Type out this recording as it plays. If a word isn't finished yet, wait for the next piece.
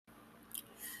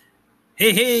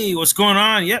Hey, what's going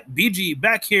on? Yep, BG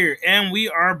back here, and we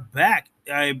are back.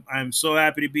 I'm so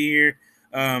happy to be here.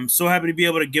 So happy to be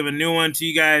able to give a new one to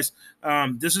you guys.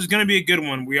 This is going to be a good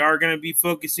one. We are going to be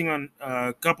focusing on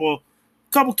a couple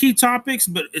key topics,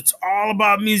 but it's all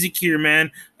about music here, man.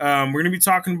 We're going to be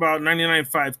talking about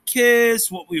 99.5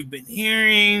 Kiss, what we've been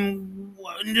hearing,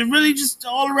 really just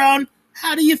all around.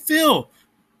 How do you feel?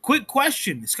 Quick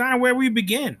question. It's kind of where we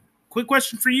begin. Quick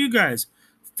question for you guys.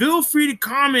 Feel free to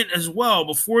comment as well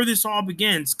before this all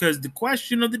begins, because the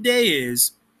question of the day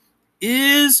is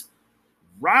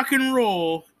rock and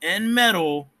roll and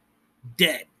metal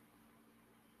dead?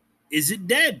 Is it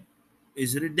dead?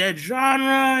 Is it a dead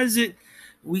genre? Is it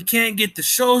we can't get the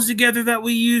shows together that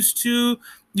we used to?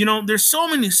 You know, there's so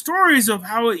many stories of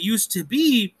how it used to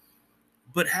be,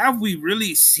 but have we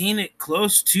really seen it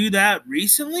close to that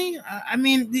recently? I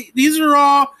mean, these are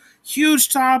all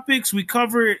huge topics. We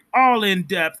cover it all in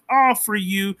depth, all for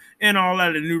you, and all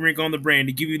at a new wrinkle on the brain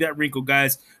to give you that wrinkle,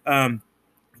 guys.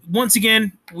 Once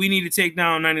again, we need to take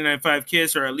down 99.5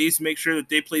 Kiss, or at least make sure that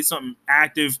they play something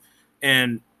active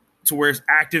and to where it's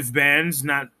active bands,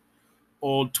 not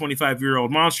old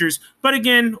 25-year-old monsters. But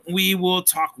again, we will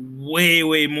talk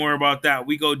way more about that.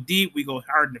 We go deep, we go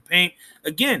hard in the paint.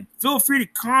 Again, feel free to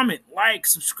comment, like,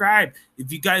 subscribe.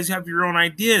 If you guys have your own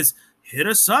ideas, hit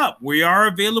us up. We are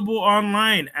available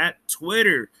online at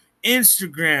Twitter,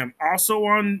 Instagram, also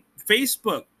on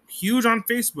Facebook. Huge on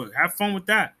Facebook. Have fun with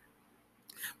that.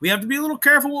 We have to be a little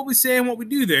careful what we say and what we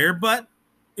do there, but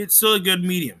it's still a good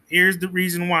medium. Here's the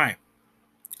reason why.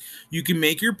 You can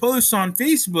make your posts on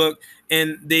Facebook,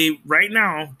 and they right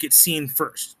now get seen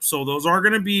first. So those are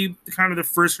going to be kind of the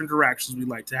first interactions we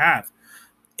like to have.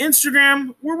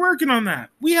 Instagram, we're working on that.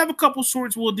 We have a couple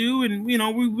shorts we'll do, and we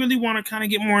really want to kind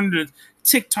of get more into the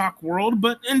TikTok world.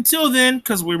 But until then,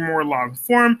 because we're more long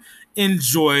form,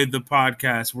 enjoy the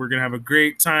podcast. We're gonna have a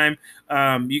great time.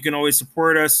 You can always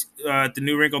support us at the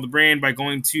New Wrinkle of the Brain by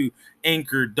going to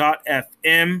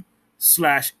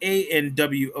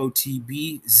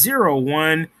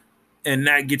anchor.fm/ANWOTB01, and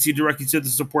that gets you directly to the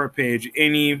support page.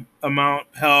 Any amount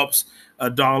helps.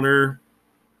 $1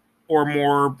 or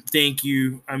more, thank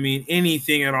you. I mean,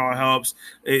 anything at all helps.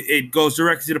 It goes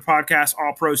directly to the podcast.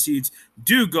 All proceeds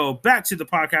do go back to the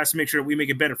podcast to make sure that we make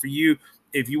it better for you.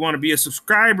 If you want to be a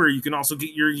subscriber, you can also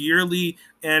get your yearly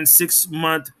and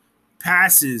 6-month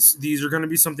passes. These are going to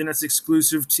be something that's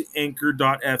exclusive to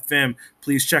anchor.fm.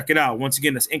 Please check it out. Once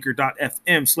again, that's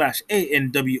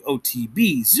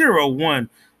anchor.fm/ANWOTB01.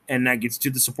 And that gets to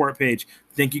the support page.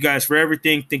 Thank you guys for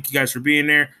everything. Thank you guys for being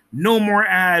there. No more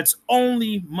ads,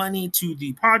 only money to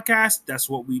the podcast. That's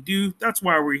what we do. That's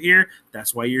why we're here.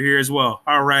 That's why you're here as well.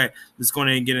 All right, let's go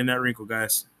ahead and get in that wrinkle,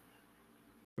 guys.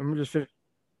 Let me just finish.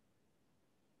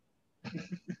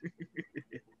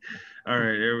 All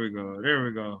right, there we go. There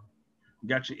we go.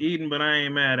 Got you eating, but I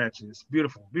ain't mad at you. It's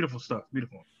beautiful. Beautiful stuff.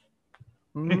 Beautiful.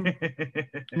 Mm-hmm.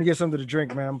 Let me get something to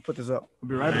drink, man. I'm going to put this up. I'll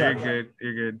be right back. You're good.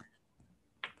 You're good.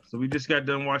 So we just got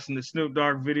done watching the Snoop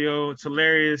Dogg video. It's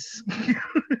hilarious.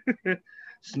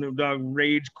 Snoop Dogg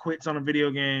rage quits on a video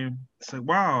game. It's like,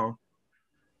 wow.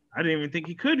 I didn't even think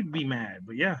he could be mad.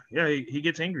 But yeah, he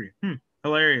gets angry.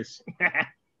 Hilarious.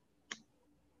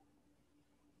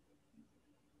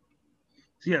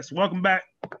 So yes, welcome back.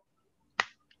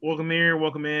 Welcome here.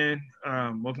 Welcome in.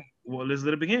 Welcome. Well, let's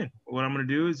let it begin. What I'm going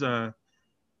to do is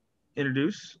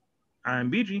introduce. I'm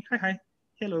BG. Hi.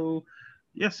 Hello.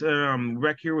 Yes,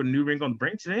 back here with a New Wrinkle on the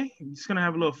Brain today. I'm just gonna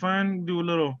have a little fun, do a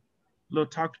little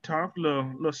talk,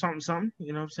 little something.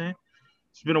 You know what I'm saying?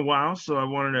 It's been a while, so I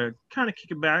wanted to kind of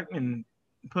kick it back and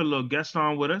put a little guest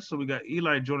on with us. So we got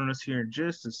Eli joining us here in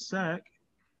just a sec,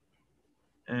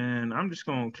 and I'm just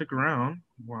gonna click around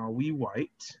while we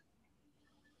wait,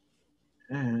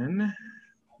 and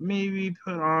maybe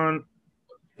put on.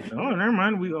 Oh, never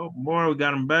mind. We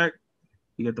got him back.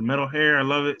 You got the metal hair. I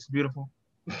love it. It's beautiful.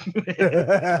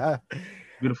 Beautiful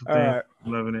thing. Right.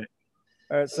 Loving it.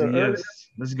 All right, so yes,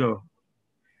 let's go.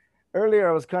 Earlier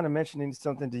I was kind of mentioning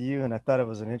something to you, and I thought it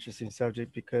was an interesting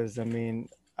subject because I mean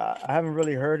I haven't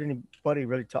really heard anybody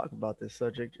really talk about this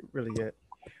subject really yet.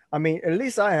 I mean, at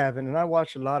least I haven't, and I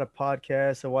watch a lot of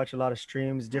podcasts, I watch a lot of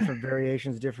streams, different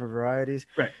variations, different varieties.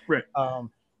 Right.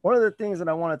 One of the things that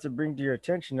I wanted to bring to your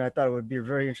attention, I thought it would be a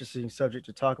very interesting subject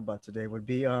to talk about today, would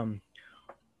be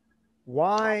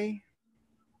why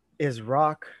is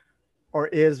rock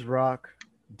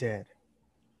dead?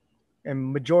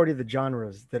 And majority of the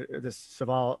genres that this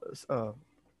all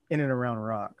in and around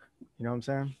rock. You know what I'm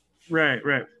saying?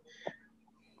 Right.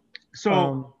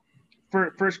 So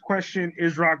first question,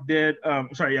 is rock dead?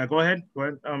 Sorry, yeah, go ahead.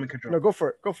 No, go for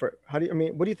it.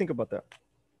 What do you think about that?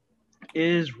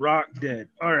 Is rock dead?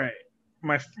 All right.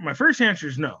 My first answer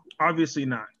is no. Obviously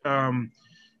not.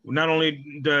 Not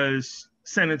only does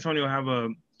San Antonio have a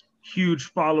huge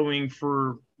following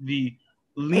for the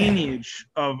lineage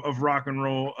of rock and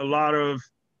roll, a lot of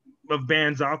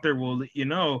bands out there will let you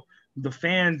know the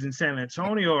fans in San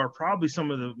Antonio are probably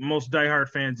some of the most diehard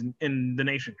fans in the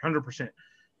nation, 100%. Okay.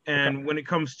 And when it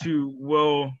comes to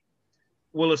will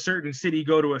a certain city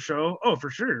go to a show? Oh, for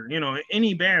sure. You know,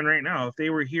 any band right now, if they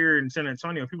were here in San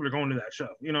Antonio, people are going to that show.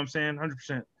 You know what I'm saying?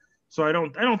 100%. So I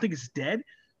don't think it's dead.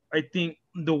 I think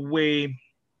the way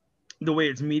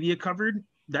it's media covered,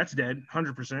 that's dead,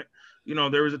 100%. You know,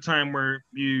 there was a time where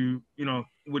you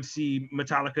would see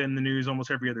Metallica in the news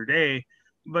almost every other day,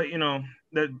 but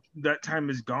that time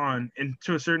is gone. And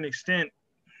to a certain extent,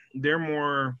 they're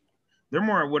more they're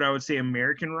more what I would say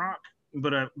American rock.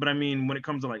 But I mean, when it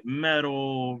comes to like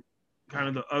metal, kind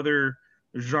of the other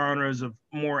genres of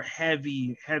more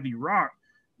heavy rock,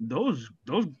 those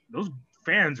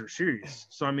fans are serious.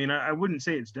 So I mean, I wouldn't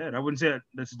say it's dead. I wouldn't say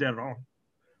that's dead at all.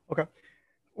 Okay.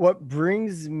 What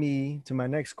brings me to my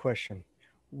next question.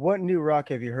 What new rock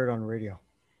have you heard on the radio?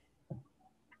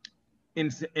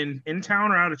 In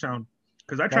town or out of town?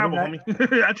 Because I Not in travel, that.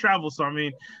 homie. I travel, so I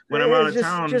mean, when I'm out It's of just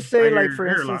town, say I like hear for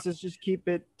hear a lot. instance, let's just keep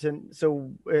it to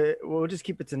we'll just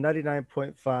keep it to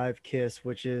 99.5 Kiss,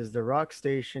 which is the rock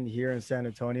station here in San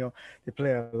Antonio. They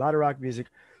play a lot of rock music,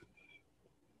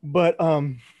 but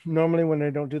normally when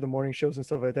they don't do the morning shows and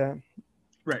stuff like that,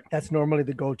 Right. that's normally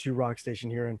the go-to rock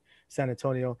station here in San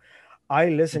Antonio. I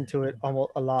listen to it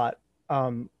almost a lot.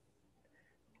 Um,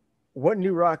 what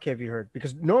new rock have you heard?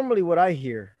 Because normally what I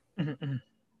hear,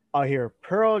 I'll hear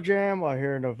Pearl Jam, I'll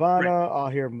hear Nirvana, Right. I'll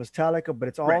hear Metallica, but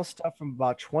it's Right. all stuff from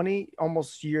about 20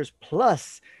 almost years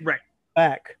plus Right.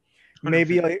 back.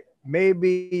 100%.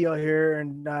 Maybe you'll hear,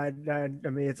 and I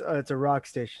mean it's a rock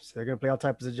station, so they're gonna play all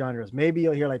types of genres. Maybe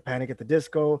you'll hear like Panic at the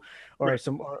Disco, or Right.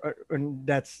 some, and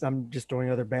that's I'm just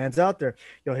throwing other bands out there.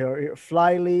 You'll hear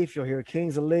Flyleaf, you'll hear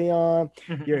Kings of Leon,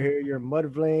 you'll hear your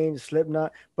Mudvayne,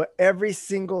 Slipknot, but every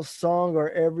single song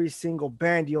or every single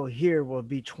band you'll hear will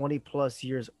be 20 plus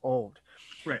years old.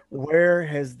 Right.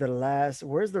 Where's the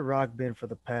rock been for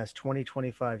the past 20,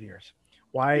 25 years?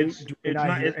 Why It's do we it's not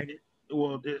not hear it, any?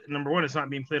 well, number one, it's not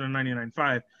being played on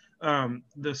 99.5.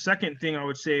 The second thing I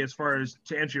would say, as far as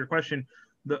to answer your question,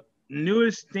 the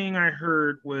newest thing I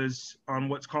heard was on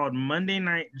what's called Monday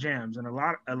Night Jams, and a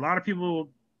lot of people,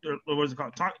 what is it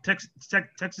called?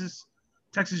 Texas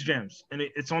Jams, and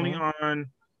it's only Mhm.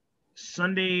 on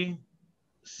Sunday,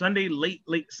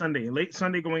 late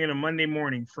Sunday going into Monday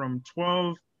morning from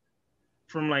 12,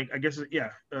 from like I guess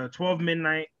yeah, 12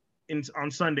 midnight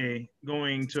on Sunday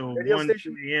going till Radio 1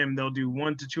 station? 2 a.m. They'll do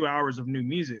 1 to 2 hours of new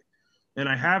music, and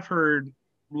I have heard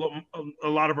a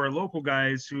lot of our local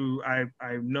guys who I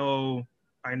know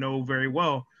very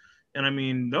well, and I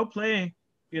mean they'll play,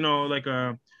 like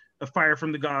a Fire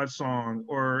from the Gods song,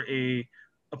 or a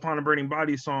Upon a Burning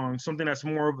Body song, something that's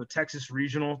more of a Texas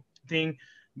regional thing.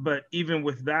 But even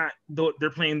with that, they're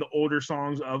playing the older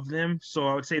songs of them. So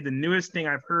I would say the newest thing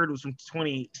I've heard was from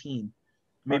 2018, All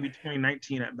right. maybe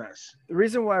 2019 at best. The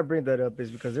reason why I bring that up is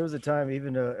because there was a time,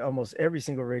 even almost every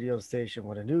single radio station,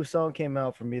 when a new song came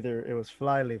out from either it was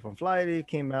Flyleaf. When Flyleaf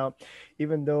came out,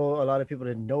 even though a lot of people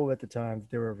didn't know at the time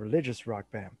they were a religious rock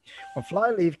band, when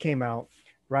Flyleaf came out,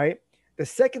 right? The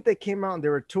second they came out and they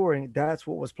were touring, that's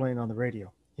what was playing on the radio.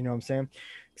 You know what I'm saying?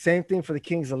 Same thing for the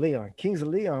Kings of Leon. Kings of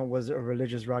Leon was a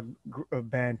religious rock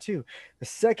band too. The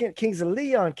second Kings of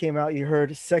Leon came out, you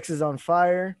heard "Sex Is on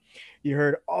Fire," you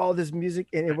heard all this music,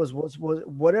 and it Right. was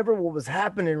whatever what was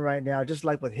happening right now, just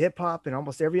like with hip hop and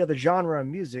almost every other genre of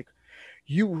music,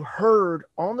 you heard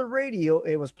on the radio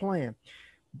it was playing.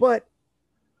 But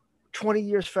 20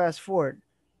 years fast forward,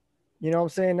 you know what I'm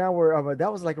saying? Now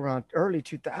that was like around early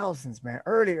 2000s, man,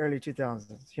 early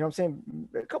 2000s. You know what I'm saying?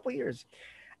 A couple years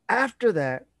after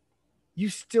that, you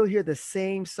still hear the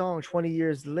same song 20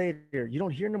 years later. You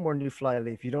don't hear no more New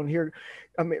Flyleaf. You don't hear,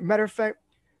 I mean, matter of fact,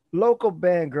 local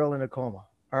band Girl in a Coma.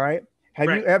 All right. Have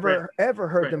Right. you Right. ever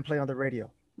heard Right. them play on the radio?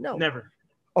 No. Never.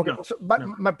 Okay. No. So, but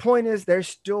Never. my point is, there's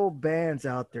still bands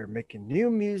out there making new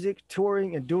music,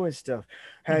 touring, and doing stuff.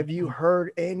 Have you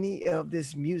heard any of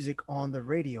this music on the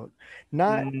radio?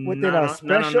 Not within a Not on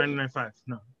special, 99.5.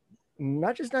 No.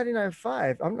 not just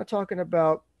 99.5. I'm not talking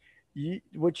about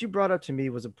what you brought up to me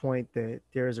was a point that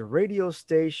there's a radio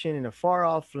station in a far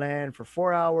off land for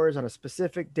 4 hours on a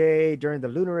specific day during the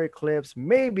lunar eclipse.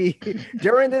 Maybe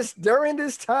during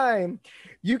this time,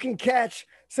 you can catch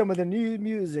some of the new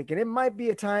music, and it might be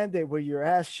a time that where your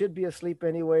ass should be asleep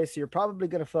anyway, so you're probably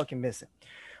gonna fucking miss it.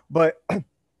 But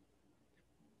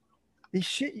These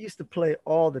shit used to play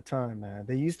all the time, man.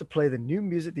 They used to play the new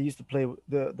music. They used to play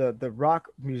the rock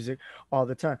music all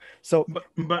the time. So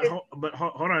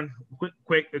Hold on,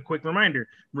 quick reminder.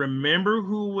 Remember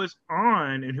who was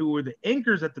on and who were the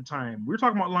anchors at the time. We were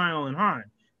talking about Lial and Hann.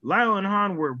 Lial and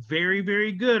Hann were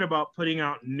very good about putting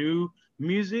out new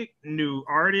music, new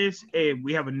artists. Hey,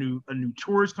 we have a new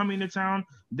tours coming to town.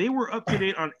 They were up to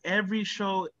date on every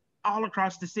show all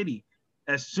across the city.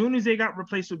 As soon as they got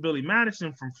replaced with Billy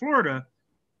Madison from Florida,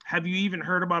 have you even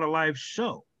heard about a live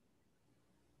show?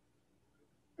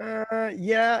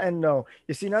 yeah and no.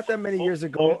 You see, not that many years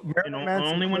ago, Marilyn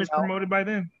Manson Only when came it's out. promoted by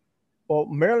them. Well,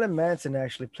 Marilyn Manson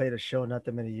actually played a show not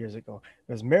that many years ago.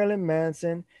 It was Marilyn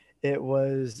Manson. It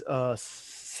was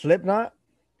Slipknot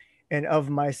and Of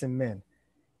Mice and Men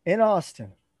in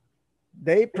Austin.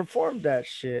 They performed that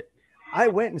shit. I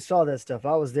went and saw that stuff.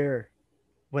 I was there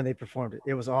when they performed it.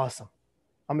 It was awesome.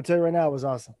 I'm gonna tell you right now, it was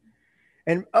awesome.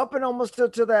 And up and almost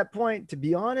to that point, to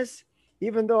be honest,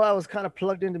 even though I was kind of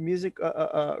plugged into music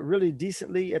really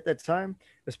decently at that time,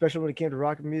 especially when it came to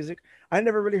rock music, I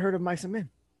never really heard of Mice and Men.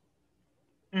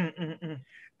 Mm-mm-mm.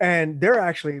 And they're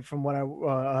actually, from what I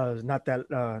not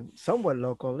that somewhat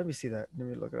local. Let me see that. Let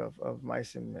me look it up. Of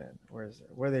Mice and Men. Where is it?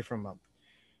 Where are they from?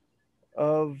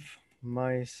 Of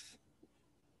Mice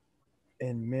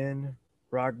and Men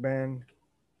rock band.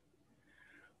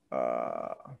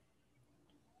 Uh,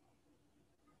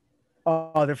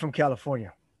 oh, they're from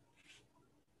California.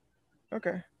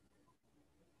 Okay.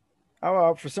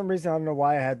 Oh, for some reason I don't know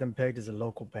why I had them pegged as a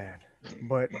local band,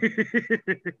 but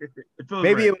It feels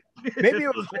maybe right. it, maybe It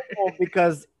it was feels local right.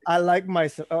 because I like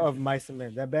Mice of Mice and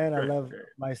Men. That band I Right, love right,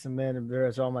 Mice and Men, and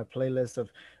there's all my playlists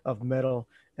of metal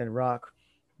and rock,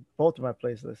 both of my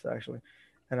playlists actually,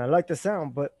 and I like the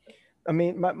sound. But I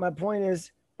mean, my point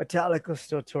is Metallica's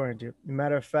still touring, dude.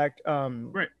 Matter of fact,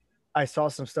 right. I saw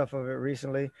some stuff of it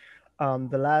recently.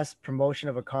 The last promotion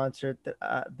of a concert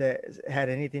that had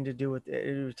anything to do with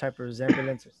any type of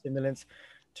resemblance or similance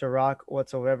to rock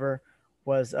whatsoever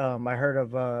was I heard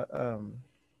of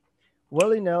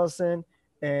Willie Nelson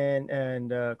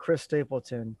and Chris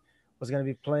Stapleton was going to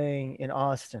be playing in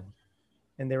Austin,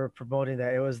 and they were promoting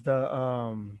that. It was the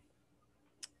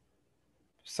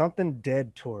something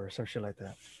dead tour or some shit like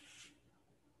that.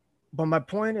 But my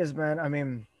point is, man, I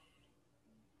mean,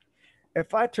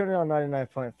 if I turn it on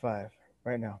 99.5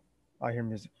 right now, I hear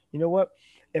music. You know what?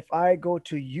 If I go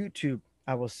to YouTube,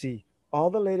 I will see all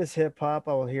the latest hip hop.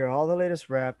 I will hear all the latest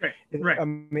rap. Right, right, I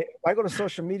mean, if I go to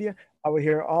social media, I will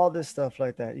hear all this stuff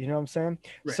like that. You know what I'm saying?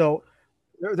 right. So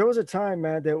there was a time,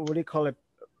 man, that what do you call it?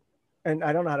 And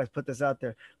I don't know how to put this out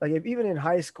there. Like if even in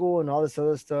high school and all this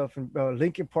other stuff, and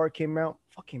Linkin Park came out,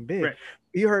 fucking big. Right,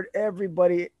 You heard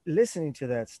everybody listening to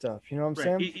that stuff. You know what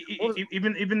I'm right. saying? What was,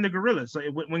 Even the Gorillas. Like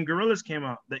when Gorillas came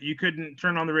out, that you couldn't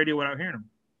turn on the radio without hearing them.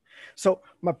 so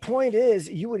my point is,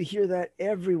 you would hear that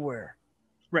everywhere,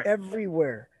 Right,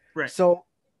 everywhere. right. So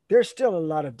there's still a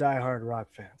lot of diehard rock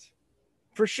fans,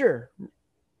 for sure.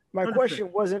 My 100%.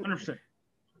 question wasn't 100%.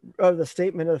 the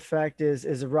statement of the fact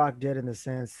is rock dead in the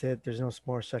sense that there's no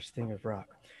more such thing as rock.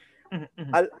 Hmm,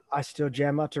 hmm. I still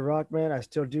jam out to rock, man. I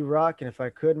still do rock, and if I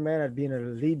could, man, I'd be in a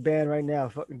lead band right now,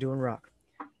 fucking doing rock.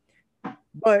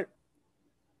 But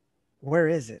where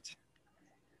is it?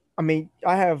 I mean,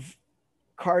 I have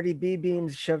Cardi B being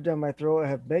shoved down my throat. I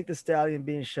have Meg the Stallion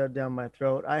being shoved down my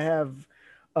throat. I have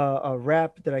a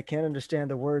rap that I can't understand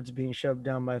the words being shoved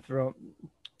down my throat.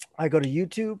 I go to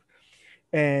YouTube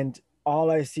and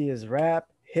all I see is rap,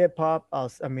 hip hop. I'll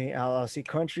see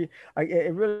country.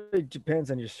 It really depends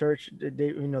on your search. The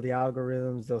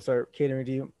algorithms, they'll start catering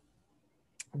to you,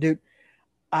 dude.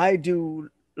 I do,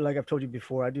 like I've told you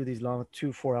before, I do these long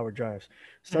 2 4 hour drives.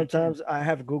 Hmm, Sometimes I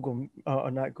have Google,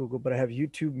 not Google, but I have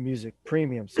YouTube Music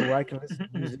Premium, so where I can listen to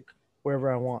hmm. music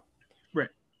wherever I want. Right,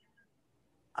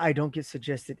 I don't get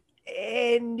suggested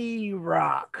any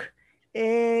rock,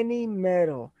 any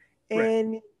metal, right.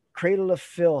 any Cradle of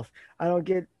Filth. I don't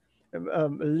get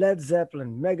Led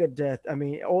Zeppelin, Megadeth. I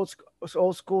mean, old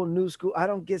school, new school. I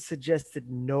don't get suggested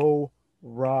no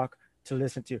rock to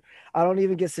listen to. I don't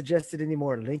even get suggested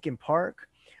anymore Linkin Park.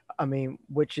 I mean,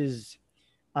 which is,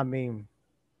 I mean,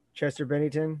 Chester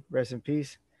Bennington, rest in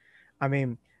peace. I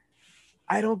mean,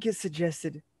 I don't get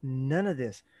suggested none of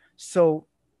this. So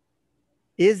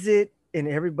is it in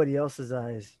everybody else's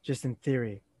eyes, just in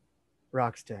theory,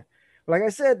 Rockstead? Like I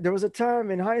said, there was a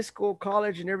time in high school,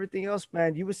 college, and everything else,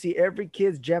 man. You would see every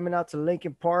kid's jamming out to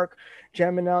Linkin Park,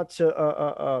 jamming out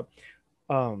to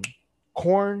um,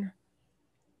 Corn,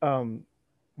 um,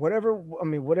 whatever. I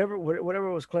mean, whatever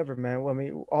was clever, man. I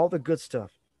mean, all the good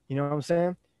stuff. You know what I'm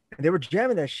saying? And they were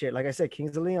jamming that shit. Like I said,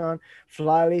 Kings of Leon,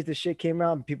 Flyleaf, the shit came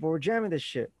out and people were jamming this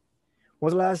shit.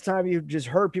 When's the last time you just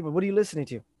heard people? What are you listening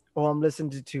to? Oh, I'm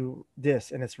listening to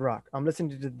this and it's rock. I'm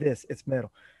listening to this, it's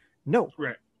metal. No,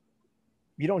 Right.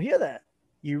 you don't hear that.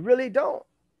 You really don't.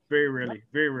 Very rarely.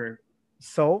 Very rare.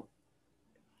 So,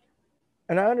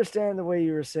 and I understand the way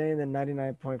you were saying that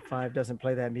 99.5 doesn't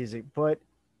play that music, but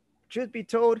truth be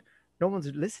told, no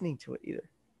one's listening to it either.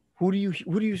 Who do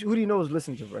you know is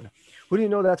listening to it right now? Who do you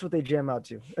know that's what they jam out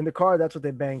to? In the car, that's what they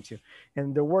bang to.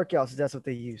 And their workouts, that's what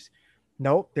they use.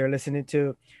 Nope, they're listening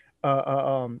to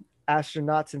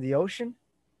astronauts in the ocean.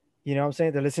 You know what I'm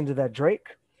saying? They're listening to that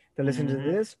Drake. They're listening to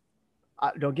Mm-hmm. this.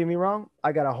 Don't get me wrong.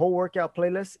 I got a whole workout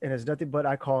playlist, and it's nothing but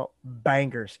I call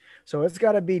bangers. So it's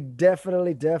got to be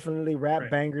definitely rap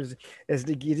Right. bangers.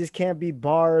 It just can't be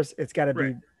bars. Right.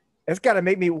 It's got to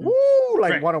make me woo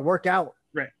like Right. want to work out.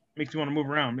 Right. Makes you want to move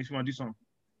around. Makes you want to do something.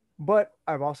 But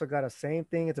I've also got a same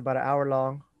thing. It's about an hour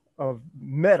long of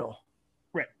metal,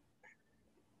 Right.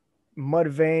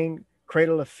 Mudvayne,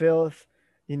 Cradle of Filth,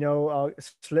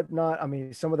 Slipknot. I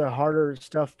mean, some of the harder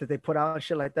stuff that they put out,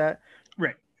 shit like that.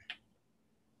 Right.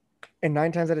 And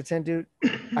 9 times out of 10, dude,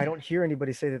 I don't hear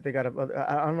anybody say that they got a.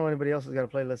 I don't know anybody else who's got a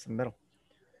playlist of metal.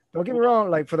 Don't get me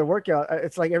wrong. Like for the workout,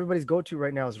 it's like everybody's go-to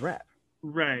right now is rap.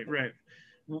 Right. Right.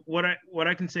 What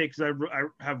I can say, because I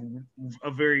have a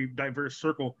very diverse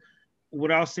circle,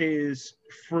 what I'll say is,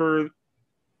 for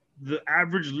the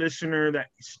average listener that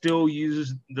still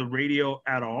uses the radio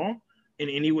at all in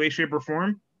any way, shape, or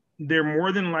form, they're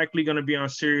more than likely going to be on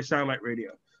Sirius satellite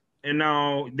radio. And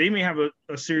now they may have a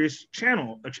Sirius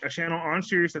channel, a channel on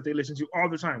Sirius that they listen to all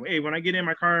the time. Hey, when I get in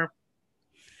my car,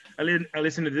 I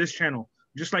listen to this channel.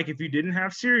 Just like if you didn't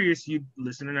have Sirius, you'd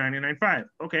listen to 99.5.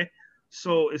 Okay.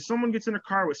 So if someone gets in a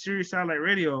car with Sirius satellite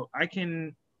radio,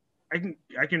 I'm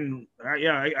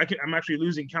actually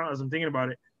losing count as I'm thinking about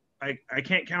it. I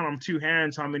can't count on two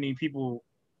hands how many people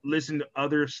listen to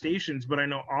other stations, but I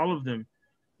know all of them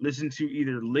listen to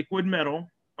either Liquid Metal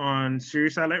on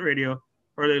Sirius Satellite Radio,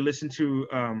 or they listen to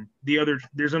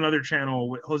there's another channel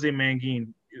with Jose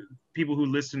Manguin. People who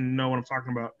listen know what I'm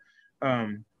talking about. I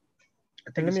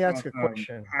And think let it's me called ask a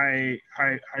question: high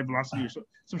velocity or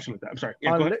some shit like that. I'm sorry.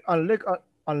 Yeah, go ahead.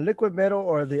 on Liquid Metal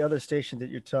or the other station that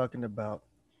you're talking about,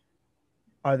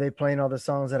 are they playing all the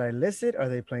songs that I listed? Or are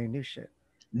they playing new shit?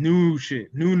 New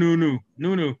shit, new.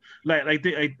 Like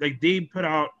they put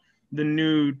out the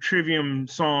new Trivium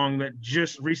song that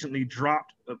just recently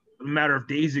dropped a matter of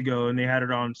days ago, and they had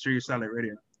it on Sirius Satellite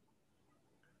Radio.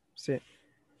 See,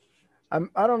 I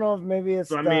don't know if maybe So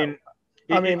it's I that. mean,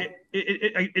 I it mean,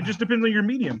 it just depends on your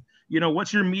medium.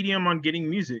 What's your medium on getting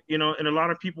music? And a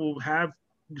lot of people have,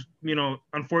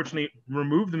 unfortunately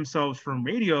removed themselves from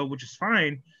radio, which is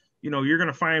fine. You're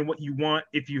gonna find what you want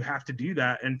if you have to do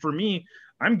that. And for me,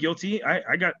 I'm guilty.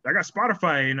 I got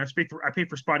Spotify, and I pay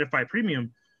for Spotify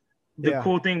Premium. The yeah,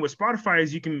 cool thing with Spotify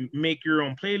is you can make your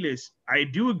own playlist. I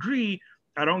do agree.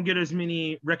 I don't get as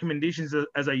many recommendations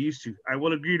as I used to. I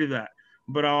will agree to that.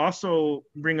 But I'll also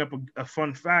bring up a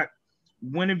fun fact.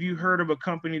 When have you heard of a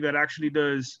company that actually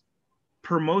does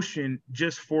promotion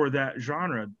just for that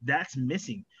genre? That's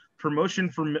missing. Promotion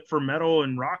for metal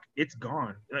and rock, it's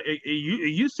gone. It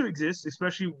used to exist,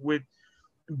 especially with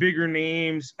bigger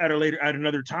names at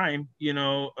another time.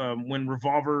 When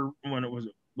Revolver,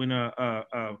 when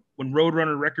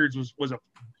Roadrunner Records was a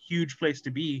huge place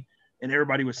to be, and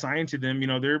everybody was signed to them.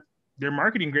 Their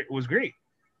marketing was great,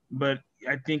 but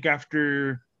I think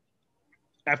after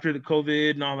the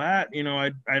COVID and all that,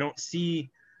 I don't see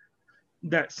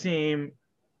that same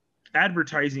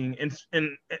advertising. And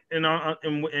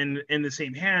in the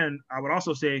same hand, I would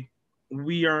also say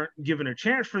we aren't given a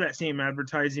chance for that same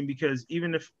advertising, because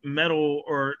even if metal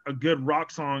or a good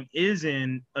rock song is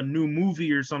in a new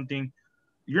movie or something,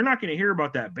 you're not going to hear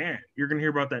about that band. You're going to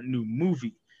hear about that new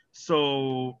movie.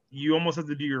 So you almost have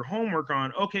to do your homework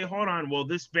on, okay, hold on. Well,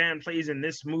 this band plays in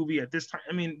this movie at this time.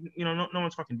 I mean, no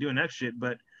one's fucking doing that shit,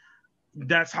 but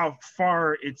that's how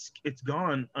far it's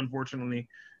gone, unfortunately.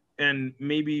 And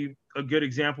maybe a good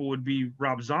example would be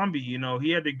Rob Zombie. He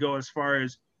had to go as far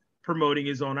as promoting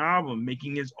his own album,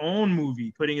 making his own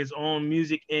movie, putting his own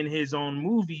music in his own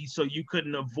movie, so you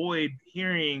couldn't avoid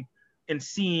hearing and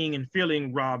seeing and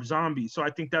feeling Rob Zombie. So I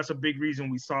think that's a big reason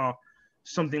we saw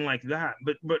something like that.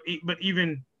 But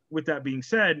even with that being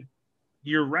said,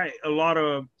 you're right. A lot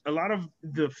of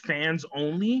the fans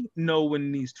only know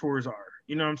when these tours are.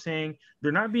 You know what I'm saying?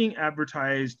 They're not being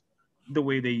advertised the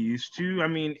way they used to. I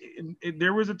mean,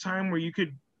 there was a time where you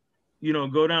could,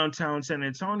 go downtown San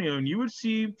Antonio and you would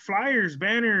see flyers,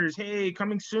 banners, hey,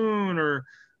 coming soon, or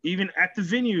even at the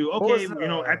venue. What Okay,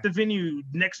 was at the venue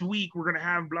next week we're gonna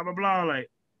have blah blah blah. Like,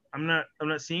 I'm not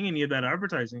seeing any of that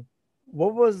advertising.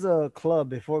 what was the club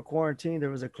before quarantine? There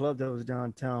was a club that was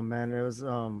downtown, man. It was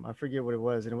I forget what it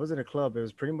was, and it wasn't a club. It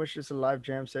was pretty much just a live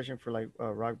jam session for like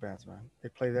rock bands, man. They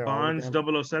play there all the Bonds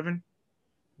damn. 007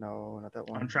 No, not that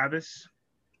on one. Travis.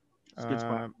 It's a good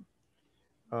spot.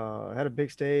 Um, had a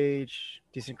big stage,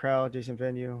 decent crowd, decent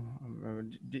venue.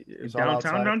 It's all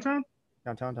Downtown, outside,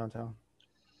 downtown. downtown.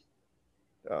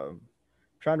 Um,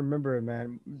 trying to remember it,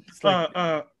 man. It's like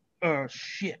Uh,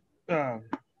 shit.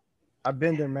 I've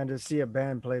been there, man, to see a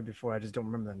band play before. I just don't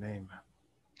remember the name.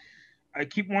 I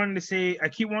keep wanting to say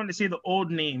the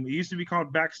old name. It used to be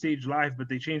called Backstage Live, but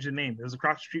they changed the name. It was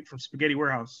across the street from Spaghetti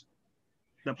Warehouse.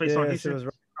 That place on Yes, it Houston.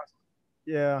 was.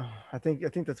 Yeah, I think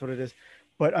that's what it is.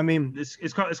 But I mean,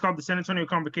 It's called the San Antonio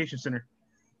Convocation Center.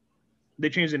 They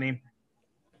changed the name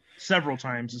several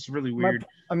times. It's really my weird.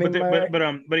 I But mean the, my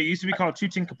but it used to be called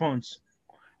Tooting Capone's.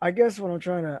 I guess what I'm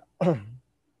trying to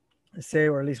say,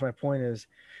 or at least my point is,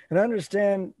 and I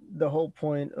understand the whole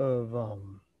point of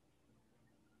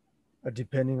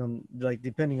depending on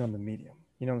the medium.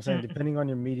 You know what I'm saying? Mm, Depending on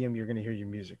your medium, you're gonna hear your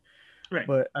music. right.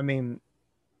 But I mean,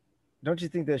 don't you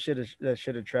think that should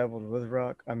have traveled with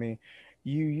rock? I mean,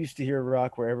 you used to hear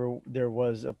rock wherever there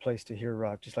was a place to hear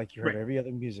rock, just like you heard Right. every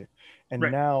other music. And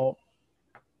Right. now,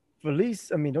 at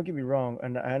least, I mean, don't get me wrong,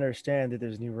 and I understand that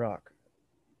there's new rock,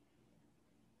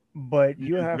 but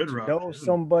you New have good to rock. know There's some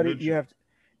somebody. good shit.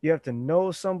 You have to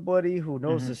know somebody who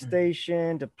knows the Hmm.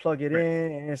 station to plug it Right.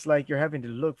 in, and it's like you're having to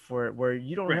look for it where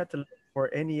you don't Right. have to look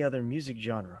for any other music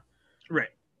genre. Right.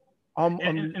 and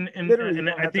I'm and and, literally you and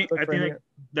don't I have to think look I for think any.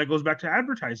 that goes back to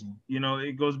advertising.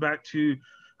 It goes back to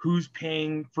who's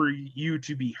paying for you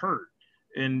to be heard.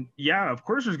 And yeah, of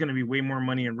course, there's going to be way more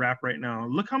money in rap right now.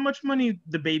 Look how much money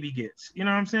the baby gets. You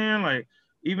know what I'm saying? Like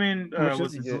even How much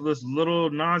does with he this, get? this little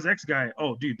Nas X guy.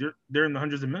 Oh, dude, they're in the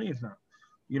hundreds of millions now.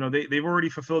 They've already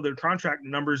fulfilled their contract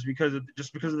numbers because of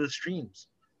the streams.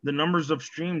 The numbers of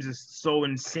streams is so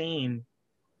insane.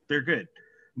 They're good,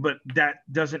 but that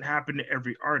doesn't happen to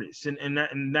every artist,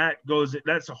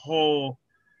 that's a whole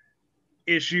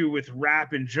issue with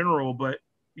rap in general. But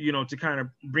to kind of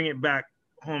bring it back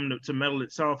home to metal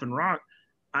itself and rock,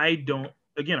 I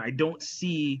don't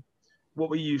see what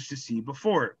we used to see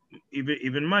before.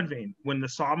 Even Mudvayne, when the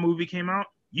Saw movie came out,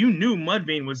 you knew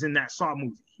Mudvayne was in that Saw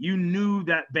movie. You knew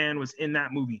that band was in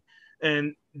that movie,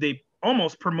 and they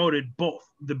almost promoted both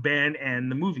the band and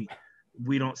the movie.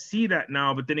 We don't see that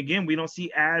now, but then again, we don't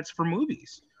see ads for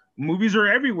movies. Movies are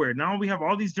everywhere now. We have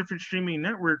all these different streaming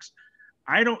networks.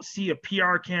 I don't see a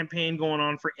PR campaign going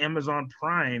on for Amazon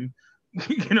Prime.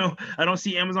 I don't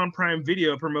see Amazon Prime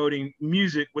Video promoting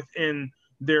music within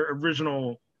their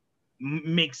original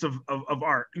makes of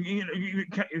art. You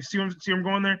see where I'm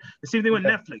going there? The same thing with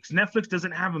Yeah. Netflix. Netflix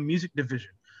doesn't have a music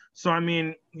division. So, I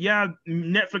mean, yeah,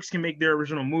 Netflix can make their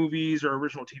original movies or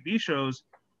original TV shows,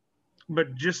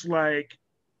 but just like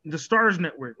the Stars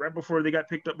Network, right before they got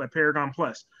picked up by Paragon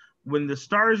Plus, when the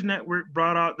Stars Network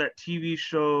brought out that TV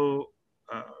show,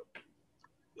 uh,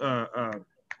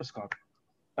 what's it called?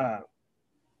 Uh,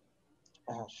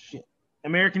 oh shit,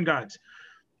 American Gods.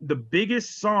 The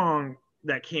biggest song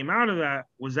that came out of that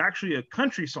was actually a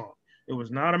country song. It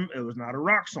was not a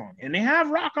rock song, and they have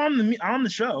rock on the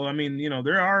show. I mean,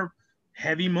 there are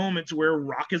heavy moments where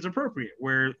rock is appropriate,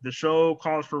 where the show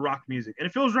calls for rock music, and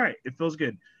it feels right. It feels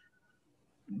good.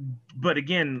 But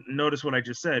again, notice what I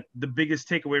just said. The biggest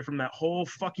takeaway from that whole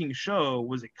fucking show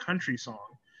was a country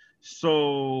song.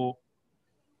 So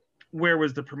where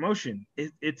was the promotion?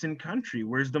 It's in country.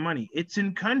 Where's the money? It's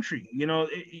in country.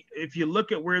 If you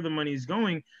look at where the money's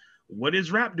going, what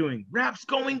is rap doing? Rap's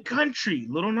going country.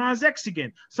 Little Nas X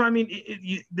again. So I mean,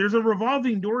 there's a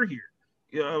revolving door here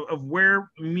of where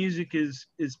music is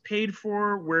paid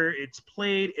for, where it's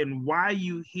played, and why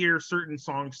you hear certain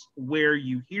songs where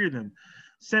you hear them.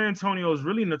 San Antonio is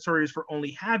really notorious for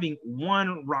only having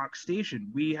one rock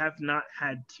station. We have not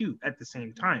had two at the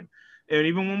same time. And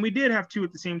even when we did have two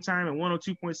at the same time, and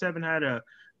 102.7 had a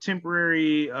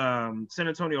temporary San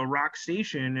Antonio rock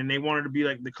station, and they wanted to be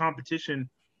like the competition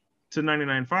to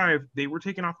 99.5, they were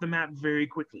taken off the map very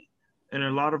quickly. And a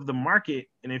lot of the market,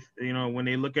 and if when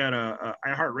they look at a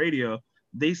iHeartRadio,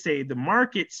 they say the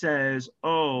market says,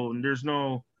 oh, there's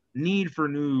no need for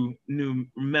new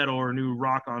metal or new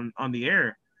rock on the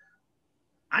air.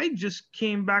 I just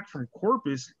came back from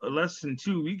Corpus less than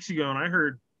 2 weeks ago, and I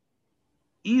heard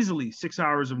easily 6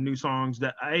 hours of new songs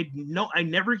that I know I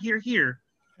never hear here,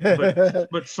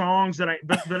 but songs that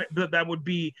that would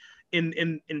be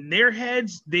in their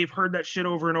heads, they've heard that shit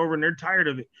over and over, and they're tired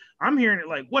of it. I'm hearing it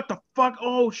like, what the fuck?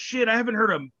 Oh shit! I haven't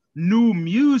heard a new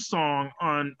Muse song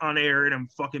on air in a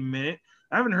fucking minute.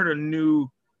 I haven't heard a new,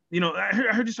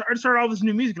 I just started all this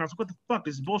new music, and I was like, what the fuck?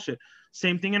 This is bullshit.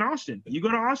 Same thing in Austin. You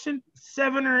go to Austin,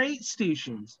 7 or 8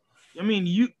 stations. I mean,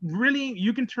 you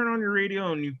can turn on your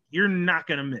radio and you're not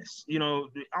gonna miss.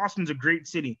 Austin's a great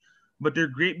city, but they're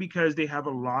great because they have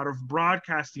a lot of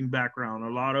broadcasting background, a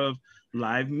lot of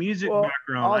live music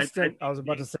background. Austin, I was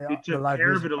about to say they the took live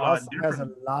care of music. it a lot Austin has a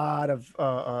differently. lot of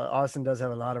Austin does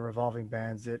have a lot of revolving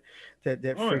bands that Oh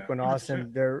yeah, frequent 100%.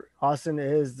 Austin. Austin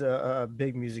is a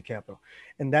big music capital,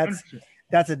 and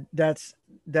 100%.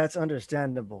 that's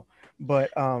understandable.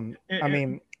 But I And,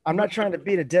 mean, I'm not but trying to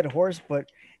beat a dead horse,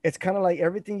 but it's kind of like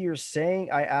everything you're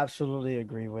saying. I absolutely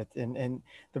agree with,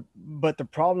 but the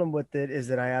problem with it is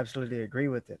that I absolutely agree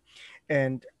with it,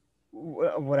 and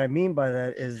what I mean by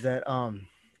that is that um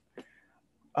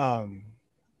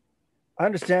I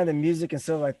understand the music and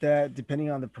stuff like that, depending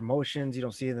on the promotions. You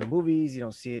don't see it in the movies, you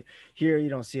don't see it here, you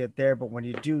don't see it there, but when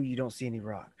you do, you don't see any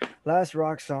rock. Last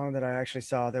rock song that I actually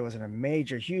saw that was in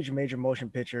a huge major motion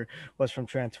picture was from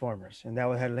Transformers, and that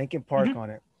had Linkin Park mhm, on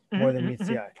it, more mhm, than mhm, meets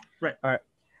the mhm. eye. Right, All right. right.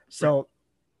 So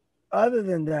other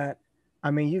than that, I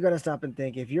mean, you got to stop and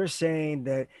think. If you're saying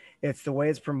that it's the way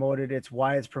it's promoted, it's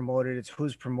why it's promoted, it's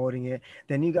who's promoting it,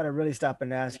 then you got to really stop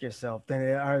and ask yourself. Then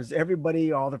is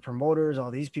everybody, all the promoters, all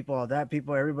these people, all that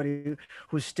people, everybody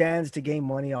who stands to gain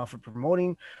money off of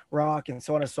promoting rock and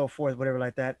so on and so forth, whatever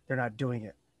like that, they're not doing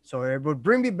it. So it would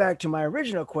bring me back to my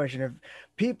original question: if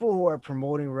people who are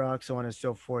promoting rock, so on and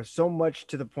so forth, so much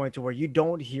to the point to where you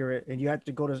don't hear it, and you have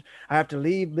to I have to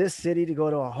leave this city to go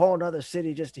to a whole other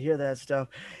city just to hear that stuff.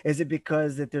 Is it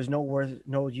because that there's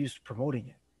no use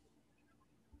promoting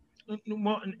it?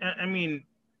 Well, I mean,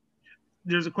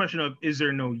 there's a question of, is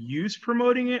there no use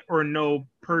promoting it or no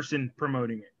person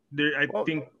promoting it? I Well,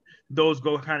 think those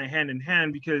go kind of hand in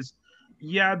hand, because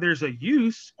yeah, there's a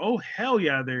use. Oh hell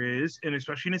yeah, there is, and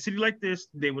especially in a city like this,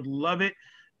 they would love it.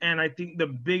 And I think the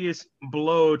biggest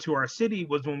blow to our city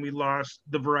was when we lost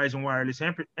the Verizon Wireless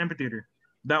Amphitheater.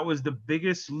 That was the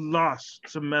biggest loss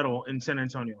to metal in San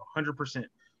Antonio, 100%,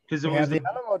 because it we was have the the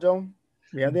Alamo Dome.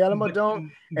 We have the Alamo but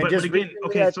Dome, and but just again, recently,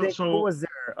 okay, I so think who was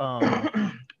there?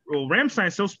 well,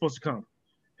 Ramstein's still supposed to come,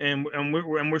 and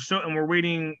we're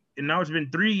waiting, and now it's been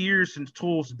 3 years since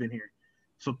Tools has been here,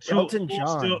 so Tool Elton still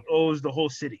John. owes the whole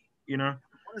city, I want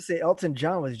to say Elton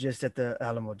John was just at the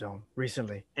Alamo Dome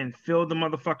recently. and filled the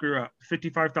motherfucker up,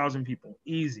 55,000 people,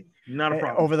 easy, not a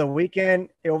problem. Over the weekend,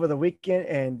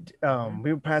 and Mm-hmm.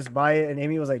 we passed by it, and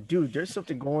Amy was like, "Dude, there's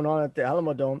something going on at the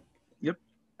Alamo Dome." Yep.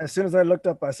 As soon as I looked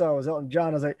up, I saw it was Elton John.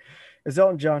 I was like, "It's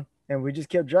Elton John," and we just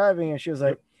kept driving, and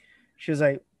Yep. she was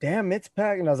like, "Damn, it's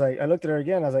packed." And I was like, I looked at her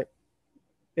again. I was like,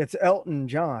 "It's Elton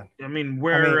John." I mean, I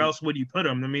where mean, else would you put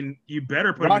him? I mean, you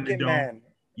better put him in the Rocket dome. Man,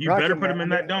 You better Rocket put Man. him I in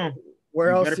mean, that dome. where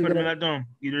You else better are you put him in gonna? that dome.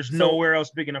 There's So nowhere else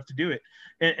big enough to do it.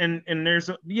 And there's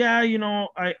yeah,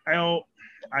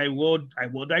 I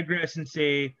will digress and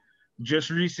say, just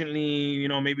recently,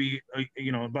 maybe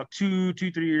about 3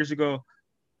 years ago,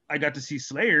 I got to see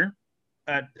Slayer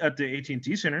at the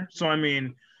AT&T Center. So I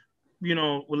mean,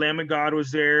 Lamb of God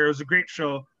was there. It was a great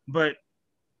show, but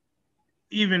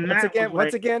even that was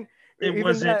once like, again, it even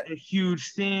wasn't that a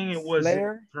huge thing. It wasn't Slayer,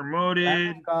 Lamb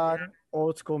promoted. of God,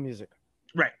 old school music.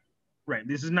 Right, right.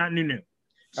 This is not new. All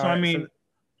So I right, so mean,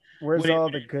 where's when it, all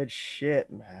the good shit,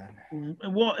 man?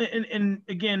 well, and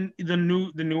again, the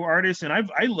new artists, and I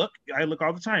look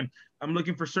all the time. I'm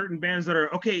looking for certain bands that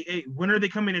are okay. Hey, when are they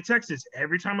coming to Texas?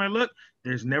 Every time I look,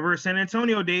 there's never a San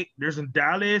Antonio date. There's a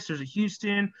Dallas, there's a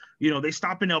Houston. They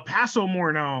stop in El Paso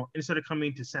more now instead of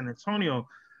coming to San Antonio.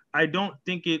 I don't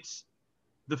think it's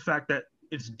the fact that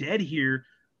it's dead here.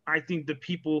 I think the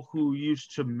people who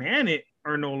used to man it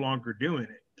are no longer doing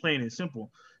it. Plain and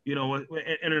simple.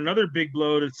 And another big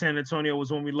blow to San Antonio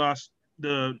was when we lost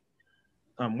the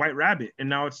White Rabbit, and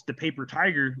now it's the Paper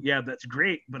Tiger. Yeah, that's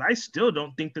great, but I still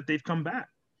don't think that they've come back.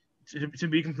 To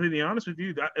be completely honest with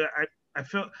you, I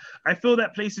feel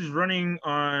that place is running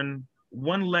on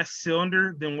one less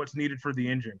cylinder than what's needed for the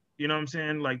engine. You know what I'm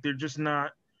saying? Like they're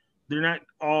not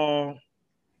all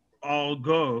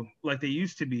go like they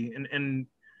used to be. And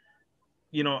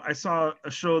I saw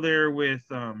a show there with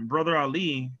Brother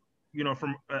Ali,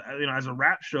 from as a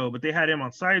rap show, but they had him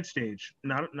on side stage,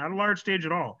 not a large stage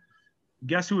at all.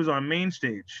 Guess who was on main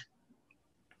stage?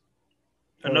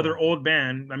 Oh. Another old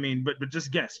band. I mean, but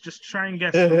just guess. Just try and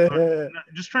guess. Well,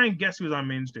 Just try and guess who's on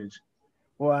main stage.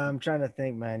 I'm trying to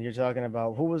think, man. You're talking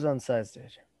about who was on side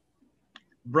stage?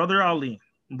 Brother Ali.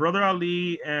 Brother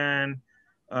Ali and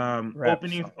Rap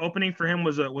song. Opening for him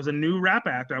was a new rap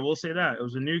act. I will say that it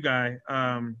was a new guy.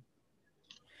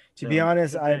 To be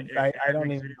honest, I don't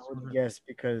Mix even videos know was to it? guess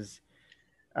because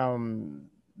um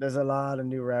there's a lot of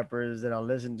new rappers that I'll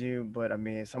listen to, but I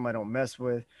mean some I don't mess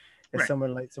with. It's Right.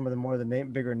 someone like some of the more the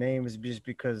name bigger names just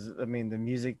because I mean the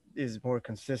music is more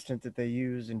consistent that they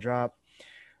use and drop.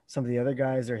 Some of the other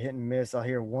guys are hit and miss. I'll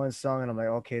hear one song and I'm like,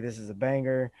 okay, this is a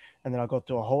banger, and then I'll go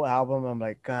through a whole album. I'm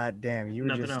like, God damn,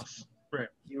 Nothing else. Right.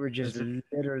 you were just That's it.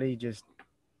 literally just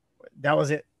that was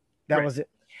it. That Right. was it.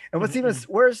 And what's even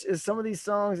Mm-hmm. worse is some of these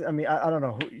songs. I mean, I don't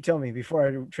know. Who, you tell me before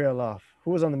I trail off.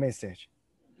 Who was on the main stage?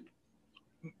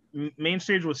 Main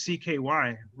stage was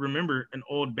CKY. Remember, an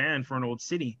old band for an old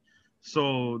city.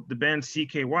 So the band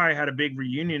CKY had a big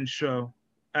reunion show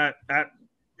at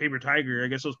Paper Tiger. I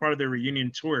guess it was part of their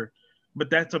reunion tour. But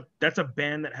that's a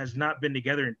band that has not been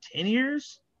together in 10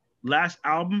 years. Last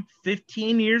album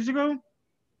 15 years ago. What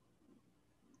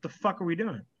the fuck are we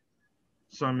doing?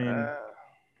 So I mean, Uh,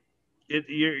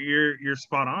 you're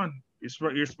spot on.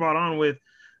 You're spot on with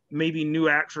maybe new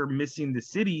acts are missing the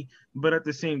city, but at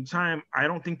the same time, I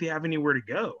don't think they have anywhere to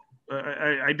go.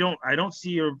 I don't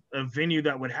see a venue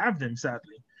that would have them,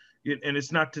 sadly. And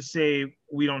it's not to say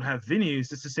we don't have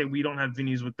venues; it's to say we don't have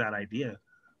venues with that idea,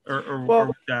 or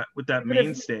well, with that even if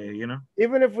mainstay. You know,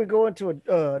 even if we go into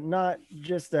a not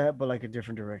just that, but like a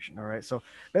different direction. All right. So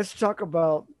let's talk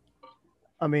about.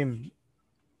 I mean,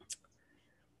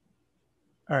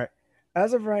 all right.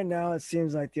 As of right now, it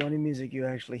seems like the only music you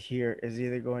actually hear is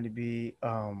either going to be,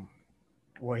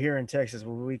 well, here in Texas,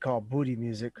 what we call booty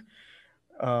music,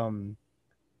 um,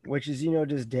 which is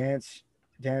just dance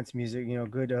music,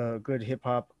 good hip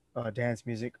hop dance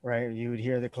music, right? You would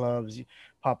hear the clubs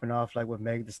popping off like with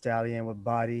Meg the Stallion with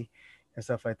Body and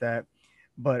stuff like that.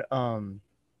 But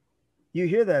you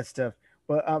hear that stuff.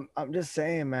 But I'm just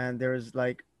saying, man, there's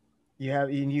like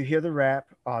you hear the rap,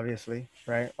 obviously,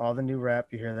 right? All the new rap,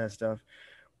 you hear that stuff.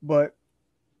 But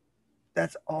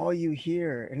that's all you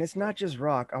hear. And it's not just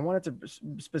rock. I wanted to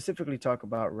specifically talk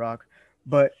about rock,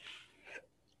 but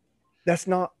that's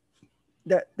not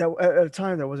that at a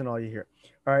time that wasn't all you hear.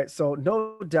 All right, so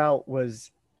No Doubt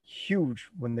was huge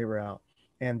when they were out,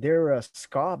 and they're a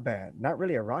ska band, not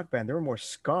really a rock band. They were more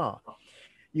ska.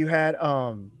 You had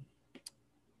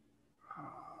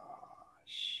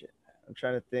shit. I'm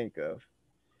trying to think of.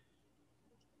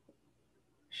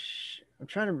 I'm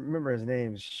trying to remember his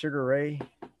name. Sugar Ray.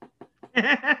 You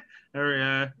oh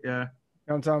yeah. know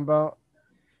what I'm talking about?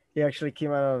 He actually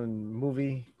came out of a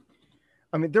movie.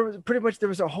 I mean, there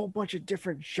was a whole bunch of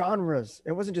different genres.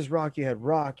 It wasn't just rock, you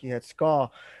had ska,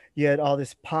 you had all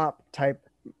this pop type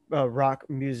rock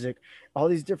music, all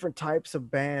these different types of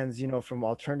bands, from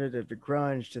alternative to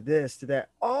grunge to this to that,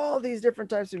 all these different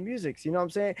types of musics. You know what I'm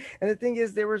saying? And the thing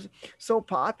is, they were so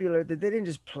popular that they didn't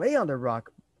just play on the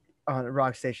rock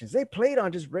stations. They played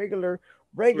on just regular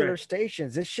Right,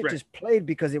 stations. This shit right. just played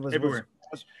because Everywhere,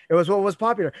 it was what was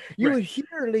popular. You right. would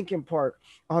hear Linkin Park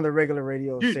on the regular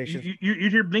radio Dude, stations. you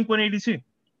hear Blink 182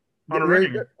 on a You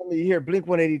regular. hear Blink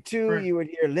 182, Right. you would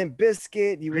hear Limp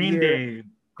Bizkit, you would Green hear Day for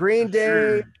Green Day,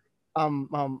 sure.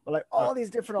 like Uh, all these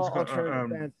different what's it called? alternative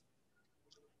bands.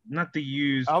 Not the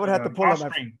used I would have to pull up my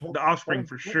Offspring. hold The Offspring on,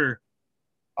 for sure.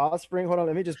 Offspring. Hold on,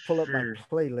 let me just pull up my Sure.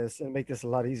 playlist and make this a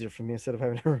lot easier for me instead of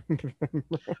having to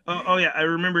remember. Oh yeah, I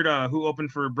remembered who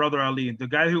opened for Brother Ali. The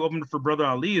guy who opened for Brother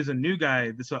Ali is a new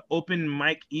guy. This open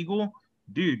Mike Eagle,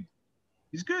 dude.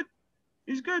 He's good.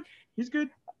 He's good. He's good.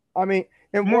 I mean,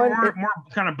 More more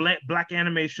kind of black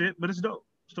anime shit, but it's dope.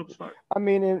 It's dope as fuck. I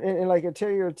mean, in like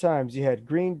anterior times, you had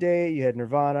Green Day, you had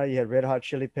Nirvana, you had Red Hot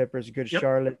Chili Peppers, Good Yep.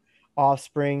 Charlotte,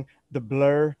 Offspring, The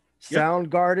Blur, Yep.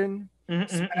 Soundgarden,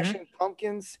 Mm-hmm. Smashing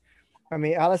Pumpkins. I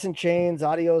mean, Alice in Chains,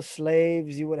 Audio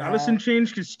Slaves. You would Alice in have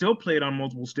Chains could still play it on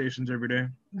multiple stations every day.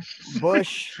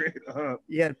 Bush. Straight up.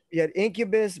 You had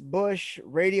Incubus, Bush,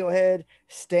 Radiohead,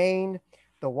 Stain,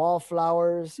 The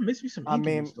Wallflowers. Miss me some I Incubus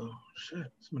mean, though. Shit,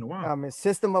 it's been a while.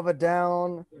 System of a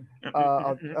Down,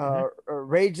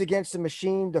 Rage Against the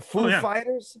Machine, the Oh Foo yeah.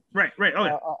 Fighters, Right. Oh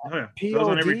yeah. That was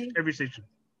on POD, every station.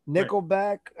 Right.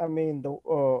 Nickelback. I mean,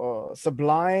 the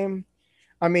Sublime.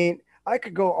 I mean, I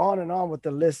could go on and on with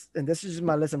the list, and this is just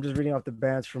my list. I'm just reading off the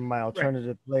bands from my Right.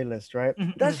 alternative playlist, right?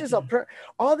 That's just Mm-hmm.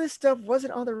 all this stuff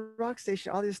wasn't on the rock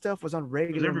station. All this stuff was on It was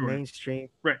regular everywhere. mainstream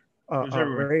Right. It was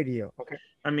everywhere. radio. Okay.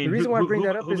 I The mean, reason why I bring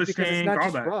that up is because it's Hoobastank, not all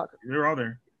just that. rock. They're all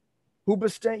there.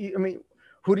 Hoobastank. I mean,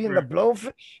 Hootie and the Right.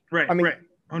 Blowfish. Right. I mean, Right.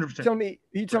 100%.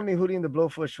 you tell me Hootie and the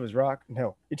Blowfish was rock?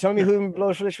 No. You tell me No. Hootie and the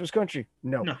Blowfish was country?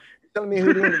 No. No. You telling me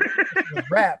Hootie and the Blowfish was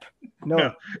rap?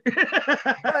 No.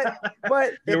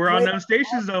 But They it were on played. them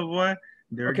stations though, boy.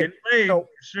 They were Okay. getting played. So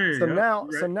For sure. so Yep. now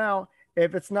You're so right. now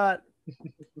if it's not,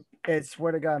 I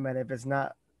swear to God, man, if it's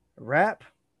not rap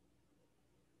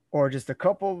or just a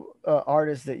couple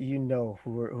artists that you know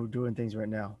who are doing things right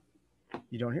now,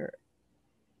 you don't hear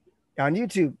it on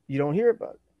YouTube. You don't hear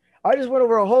about it. I just went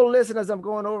over a whole list, and as I'm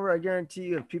going over, I guarantee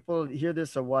you, if people hear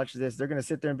this or watch this, they're gonna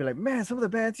sit there and be like, "Man, some of the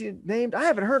bands you named, I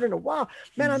haven't heard in a while.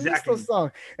 Man, I missed those Exactly.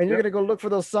 songs." And you're Yep. gonna go look for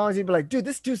those songs. You'd be like, "Dude,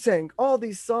 this dude sang all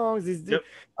these songs. Yep.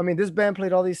 I mean, this band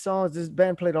played all these songs. This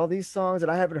band played all these songs,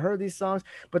 and I haven't heard these songs."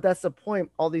 But that's the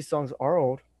point. All these songs are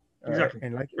old, all right? Exactly.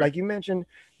 And like Right. like you mentioned,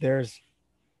 there's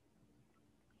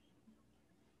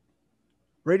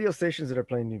radio stations that are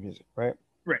playing new music, right?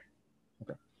 Right.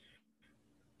 Okay,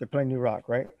 they're playing new rock,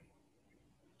 right?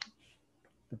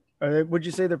 Would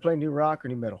you say they're playing new rock or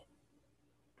new metal,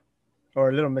 or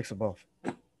a little mix of both?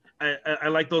 I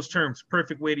like those terms.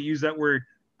 Perfect way to use that word.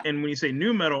 And when you say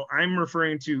new metal, I'm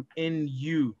referring to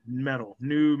NU metal,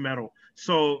 new metal.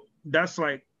 So that's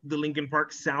like the Linkin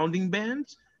Park sounding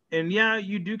bands. And yeah,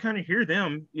 you do kind of hear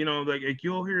them, like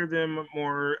you'll hear them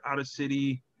more out of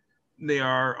city. They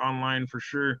are online for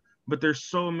sure. But there's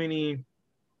so many,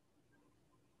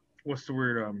 what's the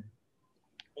word?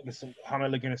 How am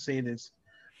I going to say this?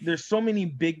 There's so many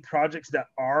big projects that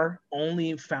are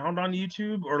only found on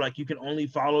YouTube, or like you can only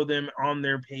follow them on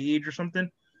their page or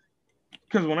something.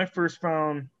 Because when I first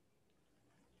found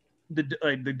the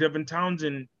Devin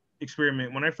Townsend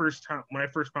experiment, when I first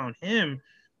found him,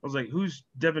 I was like, "Who's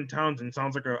Devin Townsend?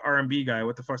 Sounds like an R&B guy.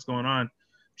 What the fuck's going on?"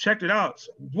 Checked it out.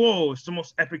 Whoa, it's the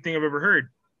most epic thing I've ever heard.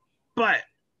 But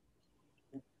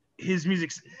his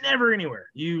music's never anywhere.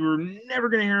 You're never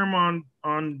gonna hear him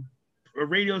on a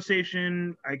radio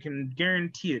station. I can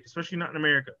guarantee it, especially not in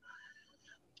America.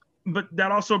 But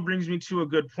that also brings me to a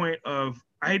good point of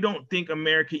I don't think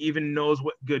America even knows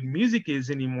what good music is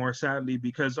anymore, sadly,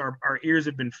 because our ears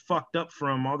have been fucked up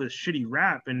from all this shitty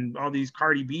rap and all these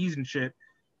Cardi B's and shit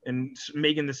and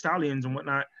Megan the Stallions and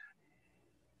whatnot.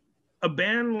 A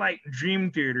band like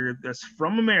Dream Theater that's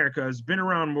from America, has been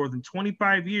around more than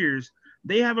 25 years.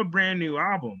 They have a brand new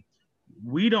album.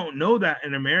 We don't know that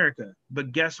in America,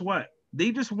 but guess what?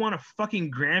 They just won a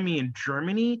fucking Grammy in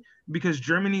Germany because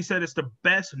Germany said it's the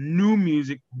best new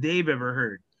music they've ever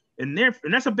heard. And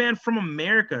that's a band from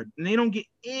America, and they don't get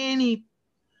any.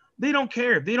 They don't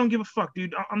care. They don't give a fuck,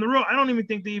 dude. On the road, I don't even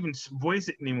think they even voice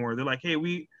it anymore. They're like, hey,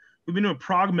 we've been doing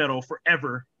prog metal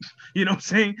forever. You know what I'm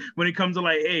saying? When it comes to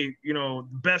like, hey,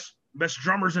 best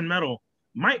drummers in metal,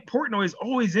 Mike Portnoy is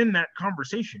always in that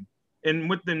conversation. And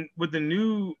with the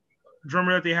new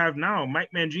drummer that they have now, Mike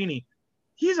Mangini,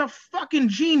 he's a fucking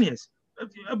genius,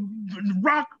 a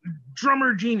rock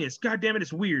drummer genius. God damn it,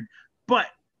 it's weird, but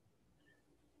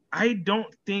I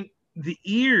don't think the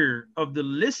ear of the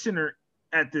listener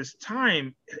at this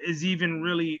time is even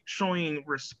really showing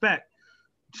respect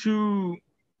to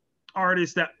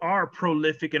artists that are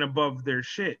prolific and above their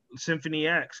shit. Symphony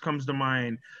X comes to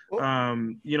mind. Well,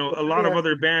 A lot of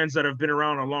other bands that have been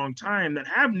around a long time that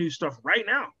have new stuff right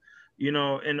now.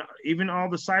 And even all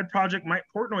the side project Mike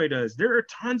Portnoy does. There are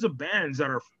tons of bands that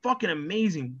are fucking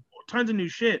amazing, tons of new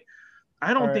shit. I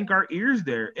all don't right, think our ears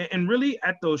there. And really,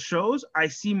 at those shows, I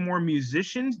see more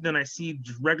musicians than I see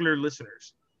regular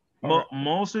listeners. all right.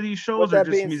 Most of these With shows are that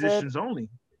just being said, musicians only.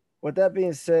 I'm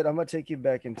gonna take you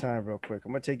back in time real quick.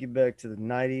 I'm gonna take you back to the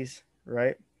 '90s,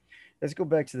 right? Let's go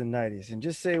back to the '90s and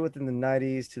just say within the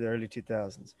 '90s to the early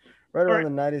 2000s. Right All around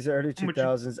right, the '90s, the early I'm with you.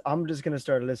 2000s, I'm just gonna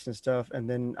start listing stuff and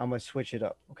then I'm gonna switch it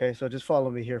up. Okay, so just follow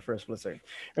me here for a split second.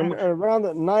 I'm And with you. around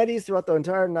the '90s, throughout the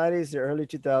entire '90s, the early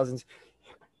 2000s,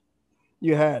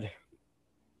 you had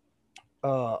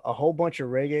a whole bunch of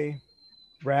reggae,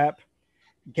 rap,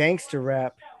 gangster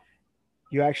rap.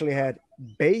 You actually had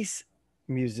bass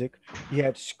music. You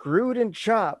had Screwed and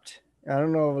Chopped. I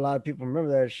don't know if a lot of people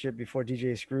remember that shit before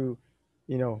DJ Screw,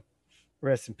 you know,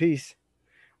 rest in peace.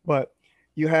 But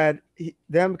you had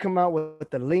them come out with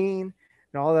the lean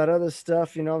and all that other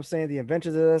stuff. You know what I'm saying? The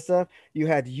inventions of that stuff. You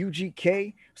had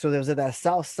UGK. So there was that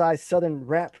South Side Southern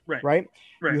rap, Right, right?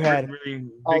 right. You had Really big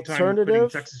time putting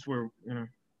alternative. Texas where.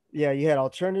 Yeah, you had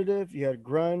alternative, you had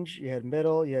grunge, you had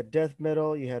metal, you had death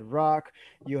metal, you had rock,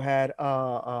 you had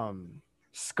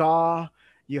ska,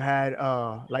 you had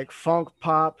like funk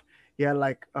pop, you had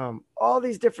like all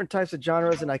these different types of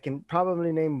genres, and I can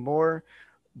probably name more,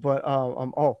 but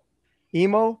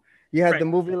emo. You had Right, the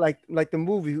movie like the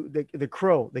movie the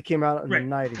Crow that came out in the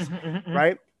right. '90s, Mm-hmm, mm-hmm.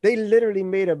 right? They literally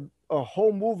made a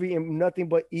whole movie and nothing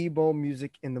but emo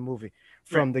music in the movie, Right,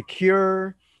 from The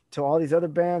Cure to all these other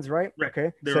bands, right? right.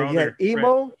 Okay, so They're all you had there. Right,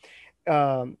 emo,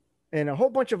 um, and a whole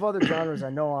bunch of other genres I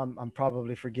know I'm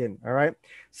probably forgetting. All right.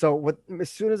 So what as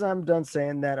soon as I'm done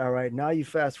saying that, all right, now you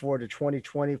fast forward to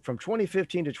 2020, from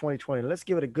 2015 to 2020. Let's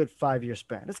give it a good 5 year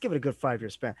span. Let's give it a good 5 year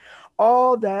span.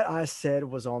 All that I said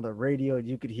was on the radio.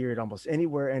 You could hear it almost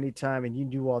anywhere, anytime, and you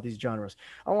knew all these genres.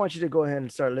 I want you to go ahead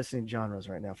and start listening genres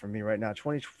right now for me right now.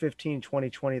 2015,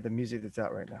 2020, the music that's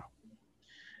out right now.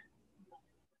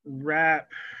 Rap,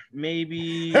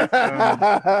 maybe,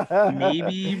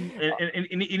 maybe,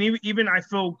 and even I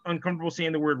feel uncomfortable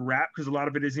saying the word rap because a lot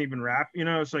of it isn't even rap. You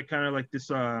know, it's like kind of like this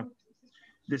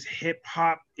hip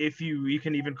hop, if you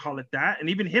can even call it that. And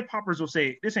even hip hoppers will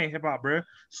say this ain't hip hop, bro.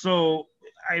 So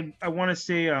I want to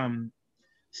say,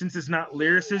 since it's not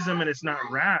lyricism and it's not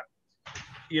rap,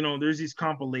 there's these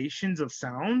compilations of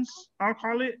sounds, I'll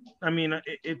call it. I mean,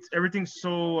 it's everything's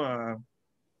so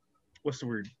what's the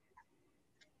word,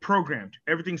 programmed.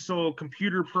 Everything's so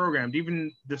computer programmed.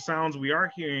 Even the sounds we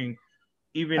are hearing,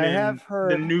 even I in have the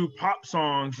heard new pop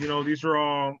songs, these are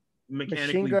all machine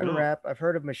mechanically gun built. rap. I've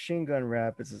heard of machine gun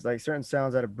rap. It's just like certain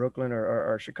sounds out of Brooklyn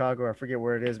or Chicago. I forget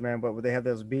where it is, man. But they have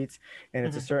those beats, and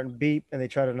it's a Mm-hmm. certain beat, and they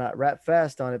try to not rap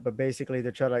fast on it, but basically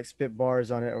they try to like spit bars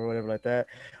on it or whatever like that.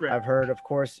 Right, I've heard, of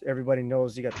course, everybody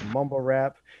knows you got the mumble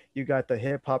rap, you got the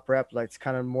hip hop rap, like it's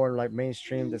kind of more like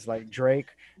mainstream. That's like Drake.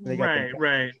 And they got the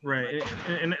right,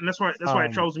 and that's why it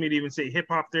um. troubles me to even say hip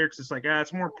hop there because it's like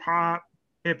it's more pop,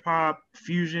 hip hop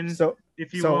fusion, So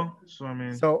if you so will. So I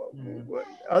mean, so yeah.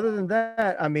 other than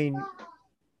that, I mean,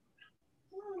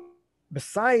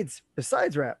 besides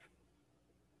rap,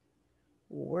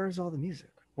 where's all the music?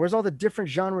 Where's all the different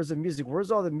genres of music? Where's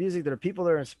all the music that are people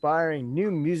that are inspiring new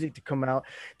music to come out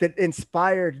that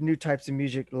inspired new types of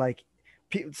music, like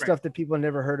Right, stuff that people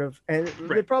never heard of, and they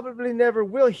right, probably never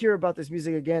will hear about this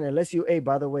music again unless you. Hey,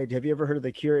 by the way, have you ever heard of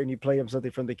the Cure? And you play them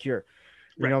something from the Cure.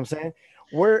 You know right. what I'm saying?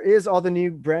 Where is all the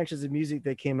new branches of music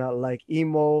that came out, like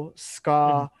emo, Mm-hmm.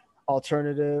 ska,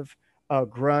 alternative,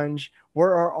 grunge?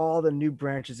 Where are all the new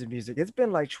branches of music? It's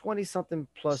been like 20 something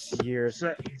plus years.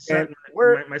 So, And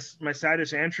where my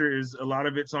saddest answer is a lot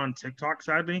of it's on TikTok,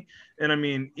 sadly. And I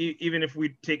mean, even if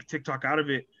we take TikTok out of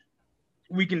it,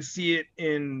 we can see it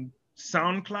in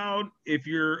SoundCloud if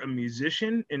you're a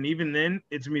musician, and even then,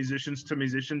 it's musicians to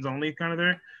musicians only kind of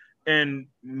there, and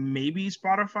maybe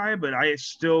Spotify. But I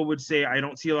still would say I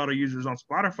don't see a lot of users on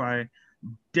Spotify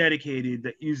dedicated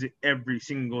that use it every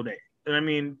single day. And I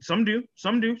mean, some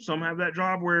have that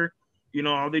job where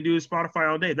all they do is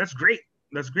Spotify all day. That's great.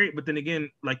 That's great. But then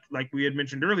again, like we had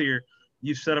mentioned earlier,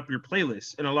 you set up your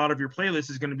playlist, and a lot of your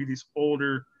playlist is going to be these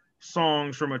older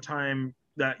songs from a time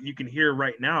that you can hear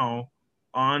right now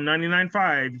on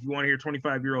 99.5 if you want to hear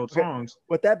 25-year-old okay, songs,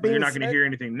 with that but you're being not going to said, hear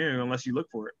anything new unless you look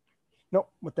for it. no,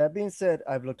 with that being said,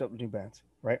 I've looked up new bands,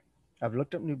 right? I've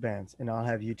looked up new bands and I'll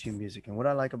have YouTube music. And what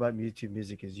I like about YouTube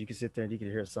music is you can sit there and you can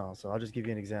hear a song. So I'll just give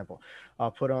you an example.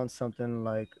 I'll put on something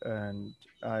like, and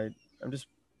I'm just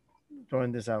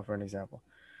throwing this out for an example.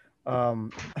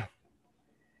 Um,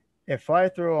 if I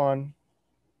throw on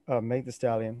Make the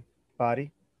Stallion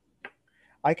Body,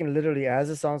 I can literally, as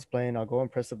the song's playing, I'll go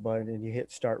and press a button and you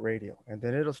hit start radio. And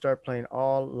then it'll start playing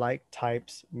all like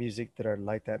types music that are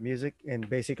like that music and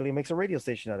basically makes a radio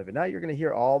station out of it. Now you're going to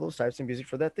hear all those types of music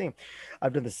for that thing.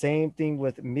 I've done the same thing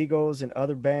with Migos and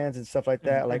other bands and stuff like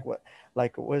that. Mm-hmm.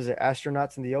 Like what is it?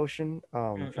 Astronauts in the Ocean.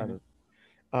 Mm-hmm. Trying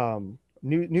to,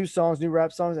 new songs, new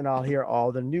rap songs, and I'll hear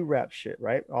all the new rap shit,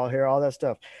 right? I'll hear all that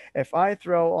stuff. If I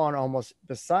throw on almost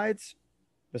besides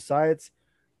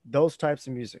those types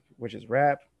of music, which is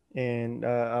rap, and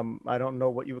I don't know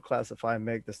what you would classify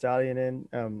Meg the Stallion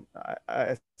in.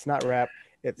 It's not rap;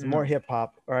 it's more No. hip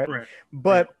hop. All right, Right. Right.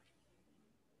 but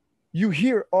you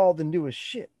hear all the newest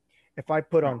shit. If I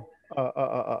put Right.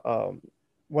 on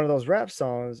one of those rap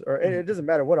songs, or it Mm-hmm. doesn't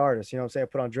matter what artist, you know what I'm saying? I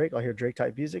put on Drake, I'll hear Drake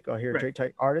type music, I'll hear Right. Drake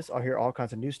type artists, I'll hear all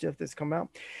kinds of new stuff that's come out.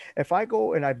 If I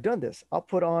go and I've done this, I'll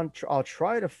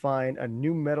try to find a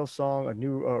new metal song, a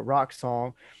new rock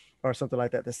song, or something like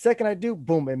that. The second I do,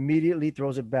 boom, immediately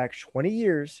throws it back 20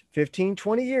 years, 15,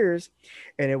 20 years,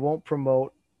 and it won't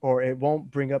promote or it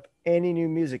won't bring up any new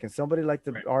music. And somebody like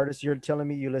the Right. artist you're telling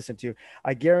me you listen to,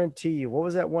 I guarantee you, what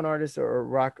was that one artist or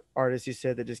rock artist you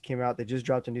said that just came out? That just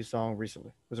dropped a new song recently.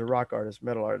 It was a rock artist,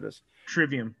 metal artist.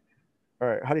 Trivium. All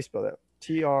right, how do you spell that?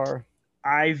 TR.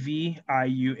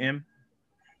 IVIUM.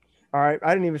 All right,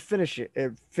 I didn't even finish it.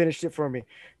 It finished it for me.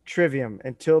 Trivium.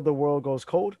 Until the World Goes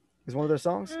Cold is one of their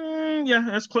songs. Yeah,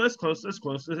 that's close. That's close. That's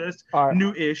close. That's All right,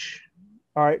 new-ish.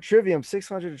 all right. Trivium,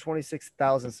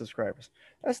 626,000 subscribers.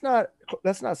 That's not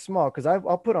that's not small because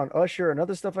I'll put on Usher and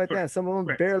other stuff like that, Right. and some of them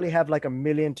Right. barely have like 1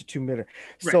 million to 2 million.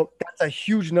 Right. So that's a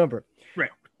huge number.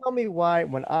 Right. tell me why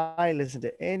when I listen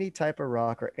to any type of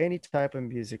rock or any type of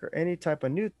music or any type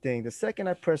of new thing, the second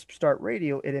I press start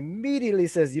radio, it immediately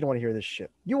says you don't want to hear this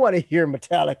shit. You want to hear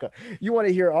Metallica. You want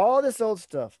to hear all this old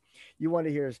stuff. You want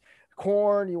to hear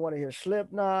Corn. You want to hear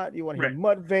Slipknot. You want to hear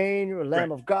Right, Mudvayne or right.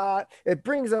 Lamb of God. It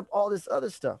brings up all this other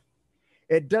stuff.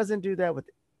 It doesn't do that with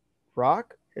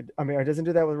rock. It doesn't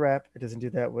do that with rap. It doesn't do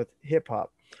that with hip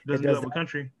hop. It Doesn't do does that with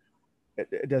country.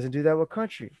 it doesn't do that with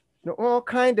country. No, well,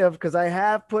 kind of, because I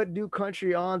have put new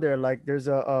country on there. Like there's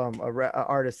a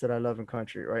artist that I love in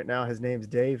country right now. His name's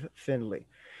Dave Finley.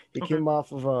 He Okay, came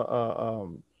off of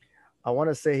I want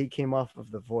to say he came off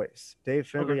of The Voice. Dave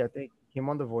okay. Finley, I think, came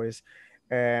on The Voice,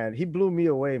 and he blew me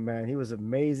away, man. He was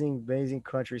amazing, amazing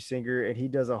country singer, and he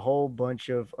does a whole bunch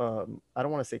of I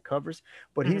don't want to say covers,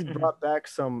 but Hmm, he's hmm. brought back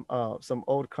some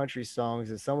old country songs,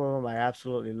 and some of them I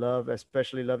absolutely love,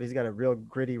 especially love. He's got a real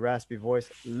gritty, raspy voice.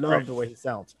 Right, Love the way he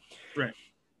sounds. right.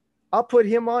 I'll put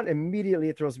him on immediately.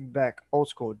 It throws me back old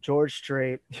school George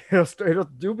Strait.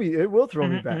 It will throw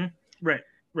Hmm, me back. hmm. Right,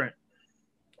 right.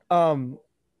 Um,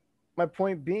 my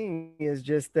point being is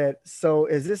just that, so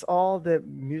is this all that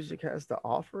music has to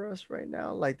offer us right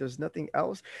now? Like there's nothing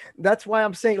else. That's why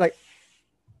I'm saying, like,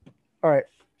 all right,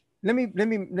 let me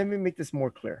make this more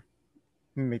clear.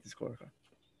 Let me make this clear.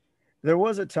 There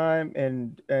was a time,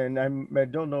 and I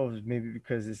don't know if it's maybe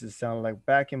because this is sounding like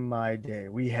back in my day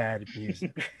we had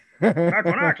music. Back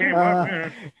when I came up,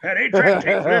 had 8-track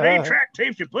tapes. With 8-track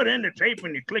tapes, you put in the tape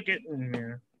and you click it.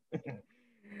 Yeah.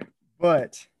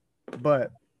 but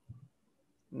but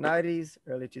 90s,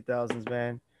 early 2000s,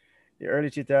 man. The early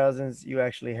 2000s, you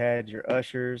actually had your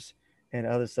Ushers and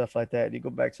other stuff like that. You go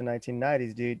back to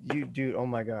 1990s, dude, oh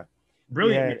my God. You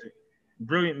Brilliant had music.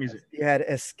 Brilliant music. you had 100%.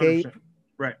 Escape,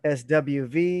 Right.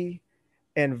 SWV,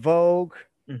 and Vogue.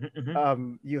 Hmm,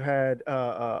 hmm. You had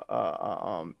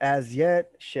As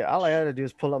Yet. Shit, all I had to do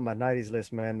is pull up my 90s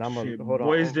list, man. I'm gonna Shit, hold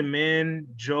Boys on. the Men,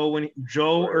 Joe,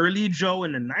 Word. early Joe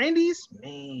in the '90s.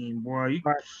 Man, boy, you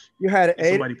All right. You had get eight.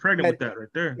 somebody You pregnant had with that right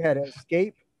there. You had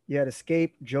Escape. You had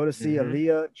Escape, Jodeci, Hmm.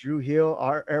 Aaliyah, Drew Hill,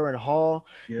 Aaron Hall.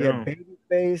 You had Yeah.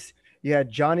 Babyface. You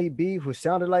had Johnny B, who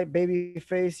sounded like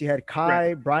Babyface. You had Right.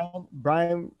 Kai,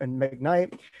 Brian, and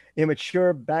McKnight.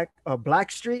 Immature,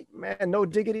 Blackstreet. Man, no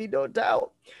diggity, no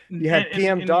doubt. and You had and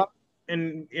PM and Doc.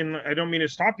 and I don't mean to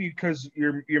stop you because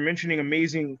you're mentioning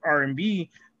amazing R&B,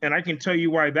 and I can tell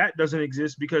you why that doesn't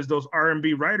exist because those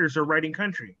R&B writers are writing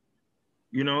country.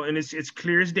 And it's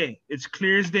clear as day. It's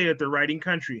clear as day that they're writing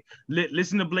country.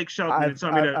 Listen to Blake Shelton and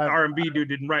tell me that R&B dude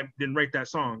didn't write that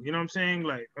song. You know what I'm saying?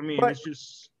 Like, I mean, But it's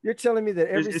just you're telling me that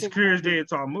it's, every it's single clear one as of these, day.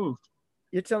 It's all moved.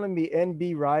 you're telling me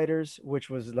NB Riders, which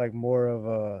was like more of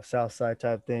a South Side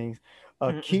type things,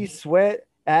 Keith Sweat,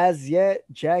 As Yet,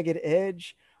 Jagged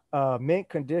Edge, Mint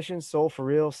Condition, Soul for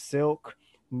Real, Silk,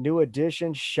 New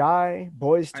Edition, Shy,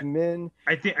 Boys I, to Men,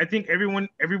 I think everyone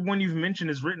you've mentioned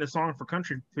has written a song for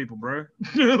country people, bro.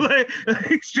 like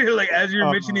straight, like as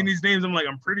you're mentioning uh, these names, I'm like,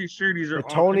 I'm pretty sure these are the all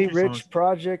Tony country songs. Rich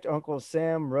Project, Uncle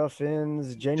Sam, Rough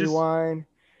Ends, Just Genuine.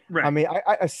 I right. mean,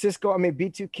 Cisco. I mean,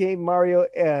 B2K, Mario,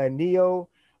 Neo,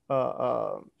 man,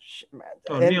 Oh,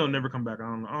 and Neil never come back. I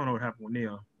don't know what happened with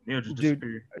Neil. Neil just dude,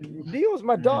 disappeared. Neo's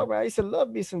my Hmm. dog, man. I used to love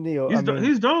me some Neo. I He's dope. mean,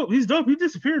 He's dope. He's dope. He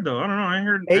disappeared though. I don't know. I ain't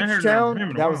heard H from Town. him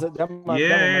in a while. That one Yeah, might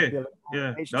yeah, be a little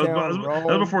yeah. H That was, Town, that was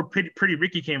Rome. before Pretty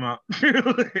Ricky came out.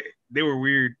 They were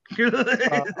weird.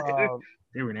 Uh, uh,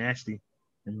 They were nasty.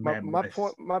 And my bad my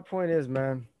point boys. my point is,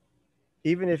 man.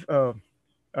 Even if all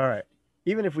right,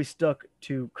 even if we stuck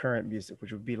to current music,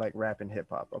 which would be like rap and hip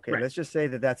hop. Okay, Right. let's just say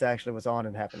that that's actually what's on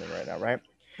and happening right now, right?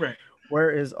 Right.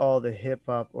 Where is all the hip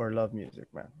hop or love music,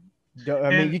 man? I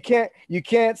mean, And you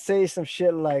can't say some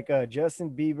shit like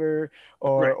Justin Bieber,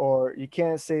 or right. you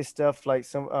can't say stuff like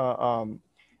some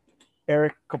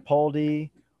Eric Capaldi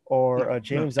No. or No.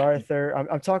 James Arthur.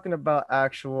 I'm talking about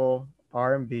actual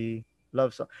R&B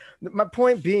love song. My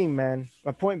point being, man.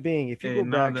 My point being, if you Hey, go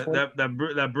no. back That 20, that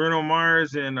that, that Bruno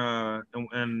Mars and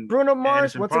Bruno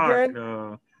Mars, Anderson once Paak.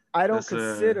 again, I don't That's a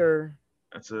consider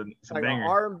it's a like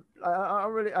banger.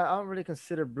 I don't really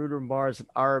consider Bruno Mars an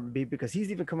R&B because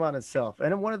he's even come out himself.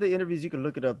 And in one of the interviews, you can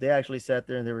look it up. They actually sat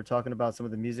there and they were talking about some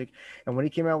of the music. And when he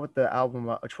came out with the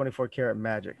album 24 Karat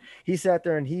Magic, he sat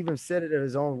there and he even said it in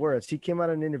his own words. He came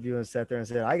out in an interview and sat there and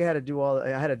said, I had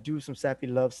to do some sappy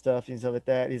love stuff and stuff like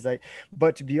that. He's like,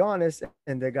 but to be honest,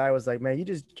 and the guy was like, man, you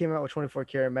just came out with 24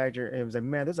 Karat Magic. And he was like,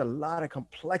 man, there's a lot of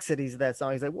complexities to that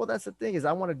song. He's like, well, that's the thing is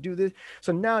I want to do this.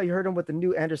 So now you heard him with the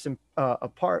new Anderson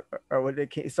apart, or when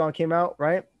the song came out,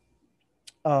 right?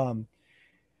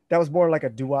 That was more like a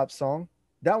doo-wop song.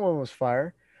 That one was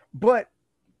fire. But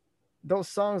those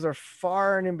songs are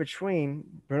far and in between.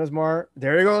 Bruno Mars,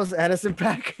 there he goes, Addison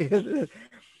Pack.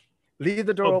 Leave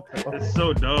the door Oh, open. it's Okay.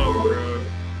 so dope, bro.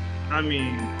 I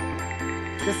mean,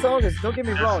 This song is, don't get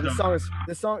me that's wrong. dope.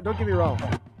 This song, don't get me wrong.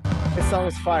 This song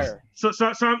is fire. So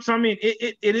I mean,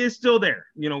 it is still there.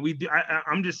 You know, we do.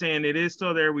 I'm just saying, it is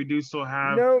still there. We do still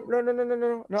have No, no, no, no, no,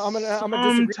 no, no. I'm gonna some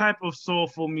disagree. type of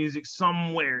soulful music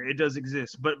somewhere. It does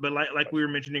exist, but like we were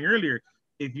mentioning earlier,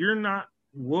 if you're not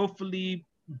willfully,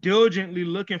 diligently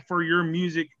looking for your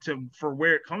music to for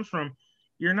where it comes from,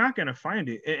 you're not gonna find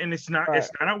it. And All right. it's not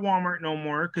at Walmart no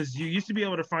more, because you used to be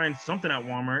able to find something at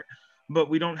Walmart, but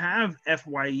we don't have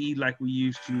FYE like we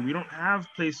used to. We don't have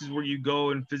places where you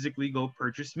go and physically go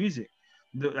purchase music.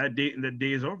 That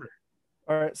day is over.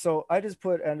 All right. So I just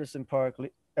put Anderson Park,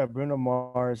 Bruno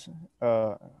Mars,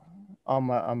 uh, on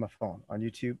my phone on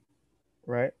YouTube,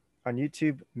 right? On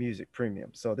YouTube Music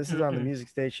Premium. So this is on the Mm-hmm. music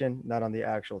station, not on the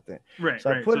actual thing. Right, So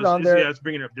I right. put So it on there. yeah, it's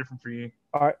bringing it up different for you.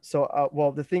 All right. So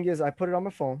well, the thing is, I put it on my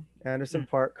phone, Anderson Mm,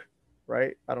 Park,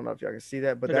 right? I don't know if y'all can see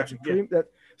that, but I got that's a you. Yeah.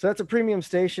 so that's a premium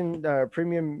station,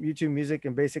 premium YouTube music,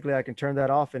 and basically I can turn that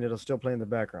off and it'll still play in the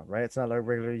background, right? It's not like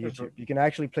regular That's YouTube. dope. You can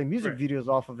actually play music Right, videos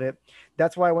off of it.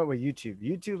 That's why I went with YouTube.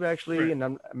 YouTube actually, right.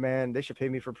 and man, they should pay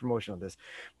me for promotion on this,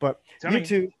 but Tell me.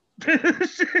 YouTube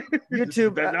This is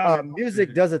YouTube bad knowledge.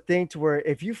 music does a thing to where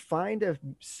if you find a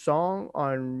song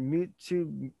on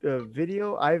YouTube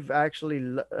video, I've actually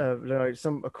like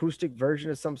some acoustic version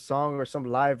of some song or some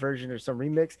live version or some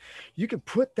remix, you can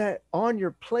put that on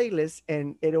your playlist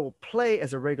and it'll play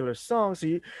as a regular song. So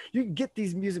you can get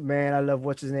these music. Man, I love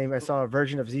what's his name. I saw a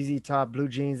version of ZZ Top, Blue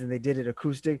Jeans, and they did it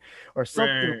acoustic or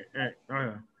something, Right, right. Oh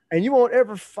yeah. and you won't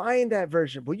ever find that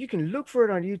version, but you can look for it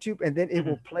on YouTube and then it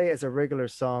will Mhm. play as a regular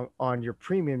song on your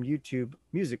premium YouTube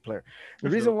music player. The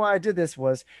That's reason dope. why I did this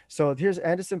was so here's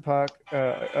Anderson Park,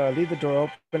 Leave the Door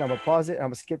Open. I'm gonna pause it. I'm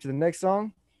gonna skip to the next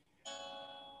song.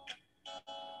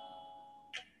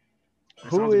 That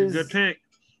Who sounds like a good is pick.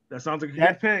 That sounds like a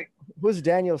that? good pick. Who's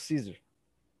Daniel Caesar?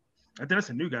 I think that's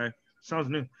a new guy. Sounds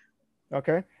new.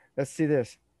 Okay, let's see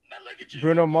this.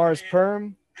 Bruno Mars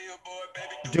Perm,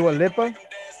 Dua Lipa.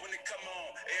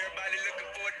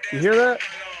 You hear that?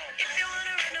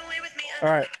 All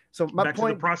right. So my Back to the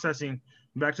point, processing.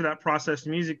 Back to that processed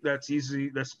music. That's easy.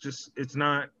 That's just. It's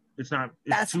not. It's not.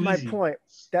 It's that's too my easy. point.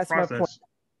 It's That's my point. processed.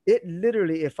 It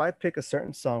literally, if I pick a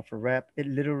certain song for rap, it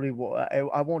literally will.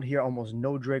 I won't hear almost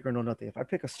no Drake or no nothing. If I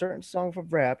pick a certain song for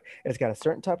rap, it's got a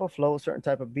certain type of flow, certain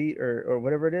type of beat, or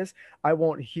whatever it is. I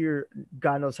won't hear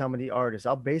God knows how many artists.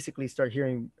 I'll basically start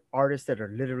hearing artists that are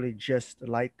literally just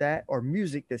like that, or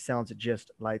music that sounds just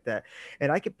like that.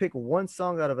 And I could pick one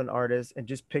song out of an artist and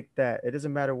just pick that. It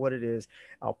doesn't matter what it is.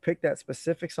 I'll pick that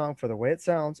specific song for the way it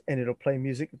sounds, and it'll play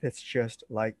music that's just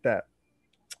like that.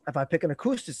 If I pick an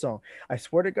acoustic song, I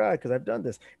swear to God, because I've done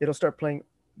this, it'll start playing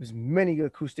as many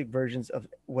acoustic versions of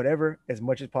whatever as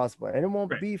much as possible. And it won't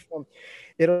Right. be from,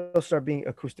 it'll start being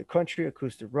acoustic country,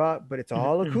 acoustic rock, but it's Mhm,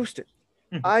 all mhm, acoustic.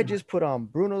 mhm, I mhm. just put on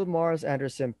Bruno Mars,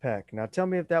 Anderson Peck. Now tell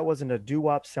me if that wasn't a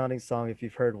doo-wop sounding song if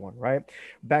you've heard one, right?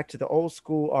 Back to the old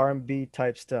school R&B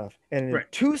type stuff. And in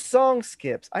Right. two song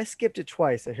skips, I skipped it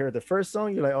twice. I heard the first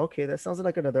song, you're like, okay, that sounds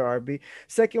like another R&B.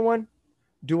 Second one,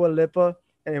 Dua Lipa,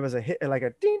 and it was a hit, like a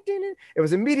ding, ding, ding. It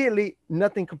was immediately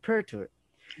nothing compared to it.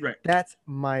 Right. That's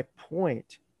my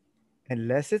point.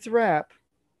 Unless it's rap,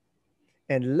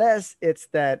 unless it's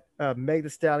that Meg the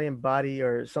Stallion body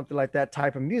or something like that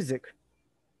type of music,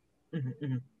 Mhm,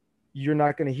 mhm. you're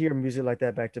not going to hear music like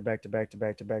that back to back to back to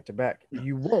back to back to back. No.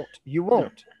 You won't. You No.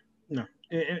 won't. No.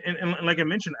 And like I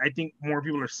mentioned, I think more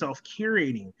people are self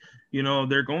curating. You know,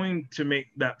 they're going to make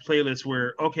that playlist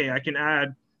where, okay, I can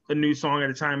add a new song at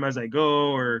a time as I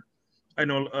go. Or I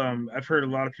know I've heard a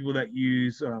lot of people that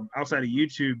use outside of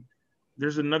YouTube.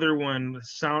 There's another one,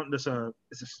 sound. Damn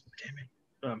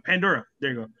it, Pandora.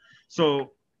 There you go.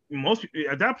 So most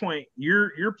at that point,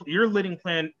 you're letting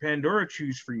Pandora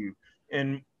choose for you.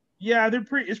 And yeah, they're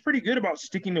pretty. It's pretty good about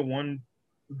sticking to one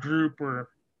group or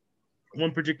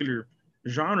one particular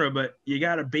genre, but you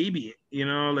gotta baby it. You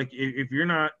know, like if you're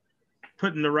not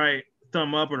putting the right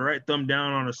thumb up or the right thumb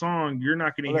down on a song, you're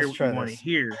not gonna Well, hear let's what you try want to this.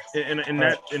 hear. All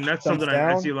right. And that's Thumbs something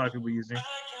I see down. a lot of people using.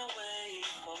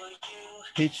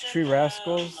 Peachtree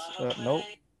Rascals. Nope.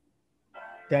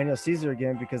 Daniel Caesar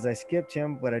again because I skipped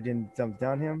him, but I didn't thumbs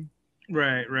down him.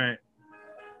 Right, right.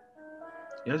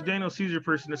 Yeah, that's Daniel Caesar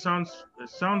person. It sounds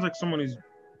like someone who's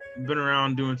been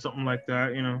around doing something like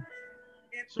that. You know,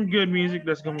 some good music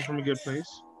that's coming from a good place.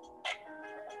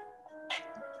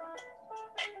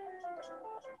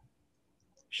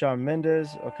 Shawn Mendes.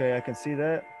 Okay, I can see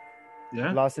that.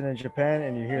 Yeah, Lost it in Japan,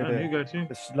 and you hear yeah, new guy too.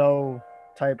 the slow.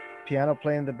 type piano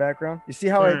playing in the background. You see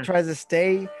how it Right. tries to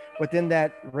stay within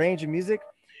that range of music?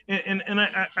 And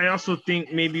I also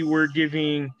think maybe we're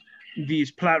giving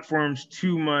these platforms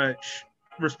too much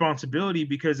responsibility,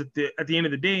 because at the end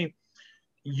of the day,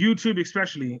 YouTube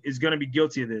especially is going to be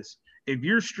guilty of this. If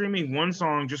you're streaming one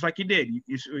song just like you did,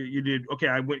 you did okay.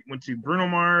 I went to Bruno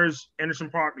Mars, Anderson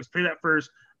 .Paak. Let's play that first.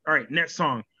 All right, next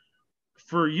song.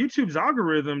 For YouTube's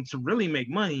algorithm to really make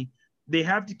money, they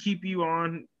have to keep you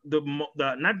on the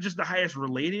not just the highest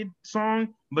related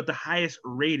song, but the highest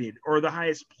rated or the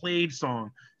highest played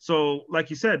song. So, like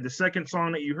you said, the second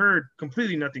song that you heard,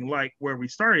 completely nothing like where we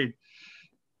started.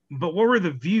 But what were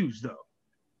the views though?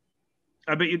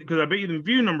 I bet you, because I bet you the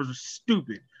view numbers are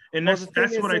stupid, and Well, the thing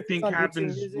that's is, what I since it's think on YouTube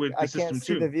happens Music, with the I can't system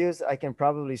see the too. views. I can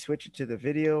probably switch it to the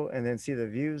video and then see the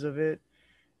views of it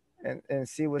and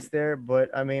see what's there.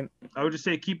 But I mean, I would just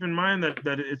say keep in mind that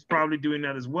it's probably doing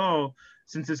that as well,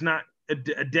 since it's not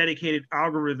a dedicated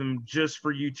algorithm just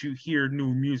for you to hear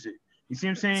new music. You see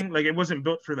what I'm saying? Like it wasn't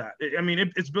built for that. I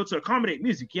mean, it's built to accommodate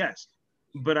music, yes,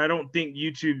 but I don't think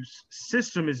YouTube's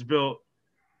system is built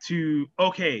to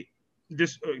okay,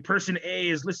 this person A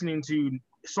is listening to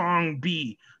song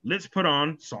B. Let's put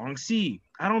on song C.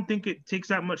 I don't think it takes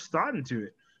that much thought into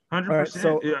it. one Hundred all right.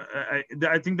 percent. So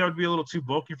I think that would be a little too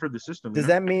bulky for the system. You does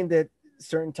know. that mean that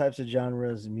certain types of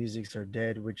genres of musics are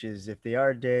dead? Which is, if they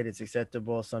are dead, it's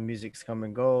acceptable. Some musics come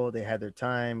and go. They had their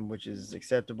time, which is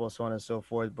acceptable, so on and so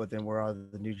forth. But then where are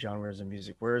the new genres of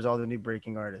music? Where's all the new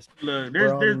breaking artists? Look, Where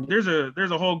are all the new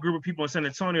there's a whole group of people in San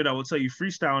Antonio that will tell you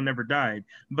freestyle never died.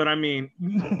 But I mean,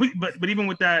 but even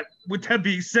with that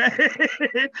being said,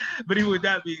 but even with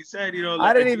that being said, you know, I like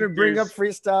I didn't think even bring up there's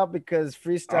freestyle because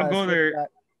I'll freestyle is go for the there. guy.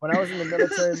 When I was in the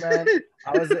military, man,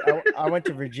 I went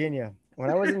to Virginia. When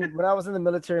I was in the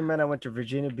military, man, I went to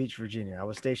Virginia Beach, Virginia. I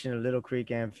was stationed in Little Creek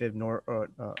Amphib North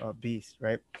Beast,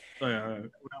 right?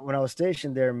 When I was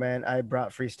stationed there, man, I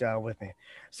brought freestyle with me.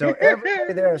 So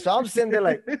everybody there, so I'm sitting there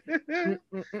like,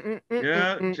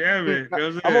 Yeah, jam it. You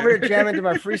know what I'm over I'm here jamming to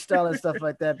my saying? freestyle and stuff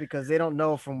like that because they don't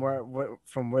know from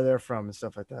where they're from and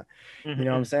stuff like that. You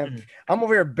know what I'm saying? I'm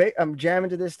over here, I'm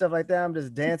jamming to this stuff like that. I'm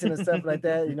just dancing and stuff like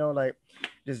that. You know, like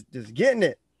just getting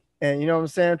it. And you know what I'm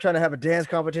saying? I'm trying to have a dance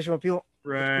competition with people.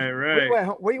 Right, Where you right.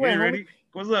 at? Where you You at, ain't homie? ready?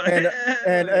 What's up? And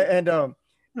and and um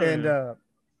and Huh.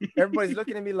 everybody's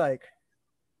looking at me like,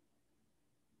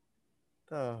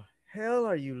 the hell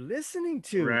are you listening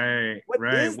to? Right, What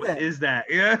right. is What that? is that?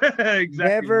 Yeah,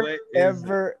 exactly. Never, What is that?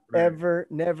 ever, Right. ever,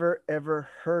 never, ever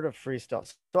heard of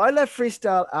freestyle. So I left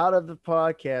freestyle out of the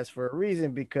podcast for a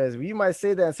reason because you might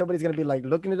say that and somebody's gonna be like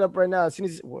looking it up right now as soon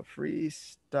as what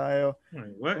freestyle, Right,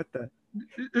 what? what the,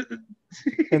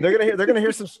 and they're gonna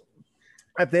hear some.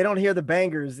 If they don't hear the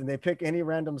bangers and they pick any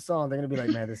random song, they're gonna be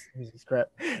like, man, this music's crap.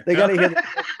 They gotta hear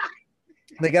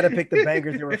they got to pick the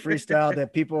bangers that were freestyle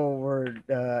that people were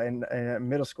in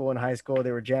middle school and high school.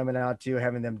 They were jamming out to,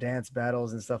 having them dance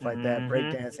battles and stuff like that, break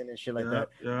Mm-hmm. dancing and shit like Yeah, that.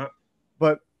 yeah.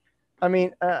 But I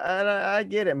mean, I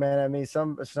get it, man. I mean,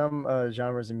 some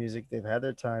genres of music they've had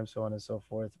their time, so on and so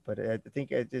forth. But I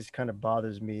think it just kind of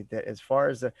bothers me that as far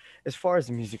as the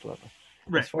music lover,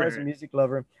 as Right, far right, as a right, music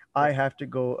lover, I right, have to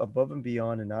go above and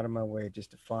beyond and out of my way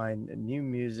just to find new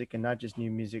music and not just new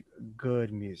music,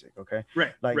 good music. Okay,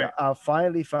 right, like right, I'll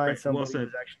finally find right. Well somebody said.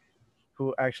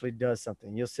 who actually does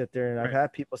something. You'll sit there and I've Right.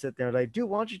 had people sit there and like, dude,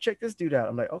 why don't you check this dude out?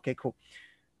 I'm like, okay, cool.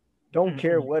 Don't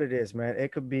care Mm-hmm. what it is, man.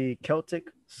 It could be Celtic,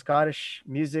 Scottish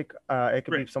music. It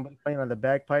could be Right, somebody playing on the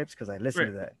bagpipes because I listen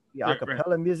right, to that. The right, right.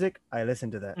 acapella music, I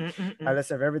listen to that. I Mm-hmm.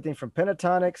 listen to everything from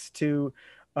pentatonics to,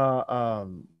 uh,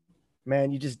 um,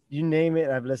 man, you name it,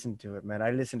 I've listened to it, man.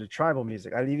 I listen to tribal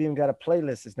music. I've even got a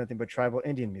playlist. It's nothing but tribal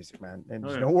Indian music, man. And Oh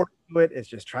there's yeah, no word to it. It's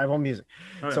just tribal music.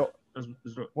 oh yeah. So, That's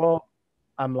dope. well,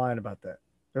 I'm lying about that.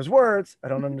 There's words. I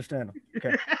don't understand them.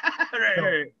 Okay. Right, So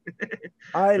right.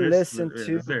 I But it's listen yeah,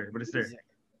 to it's there, but it's there. music.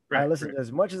 I Right, listen right. to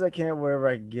as much as I can wherever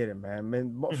I can get it, man. I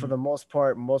mean, for Mm-hmm. the most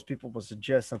part, most people will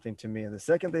suggest something to me, and the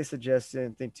second they suggest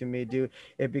something to me, dude,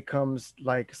 it becomes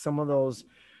like some of those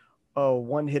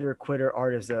one hitter quitter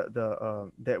artists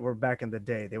that were back in the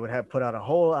day. They would have put out a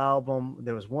whole album.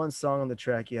 There was one song on the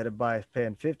track. You had to buy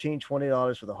paying $15,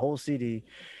 $20 for the whole CD.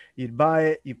 You'd buy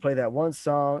it, you play that one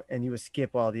song, and you would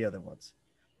skip all the other ones.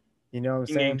 You know what I'm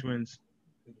Ying Yang saying? twins.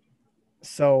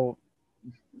 So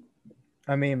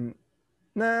I mean,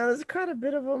 nah, there's quite a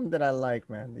bit of them that I like,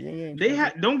 man. The Ying Yang They Twins.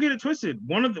 had don't get it twisted.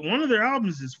 One of their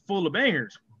albums is full of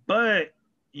bangers, but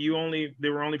they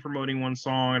were only promoting one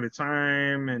song at a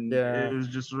time, and it Yeah. was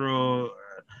just real.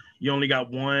 You only got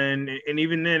one, and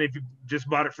even then, if you just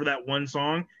bought it for that one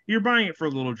song, you're buying it for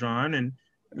Little John, and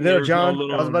Little There was no John.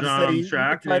 I was Little about to say John you could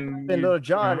track, type and in Little you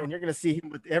John know, and you're gonna see him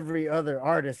with every other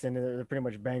artist, and they're pretty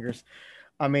much bangers.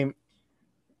 I mean,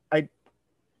 I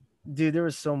dude, there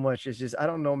was so much. It's just I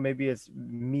don't know. Maybe it's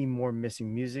me more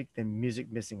missing music than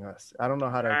music missing us. I don't know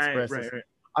how to right, express right, this. right.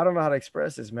 I don't know how to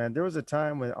express this, man. There was a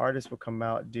time when artists would come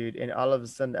out, dude, and all of a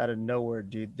sudden, out of nowhere,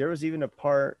 dude, there was even a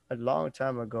part a long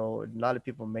time ago. A lot of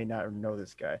people may not know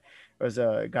this guy. There was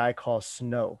a guy called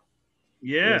Snow.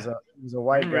 Yeah, He was a I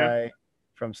white remember that. guy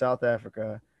from South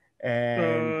Africa,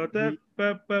 and he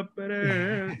Yeah,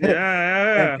 and yeah,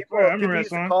 yeah. I remember that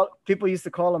song. people used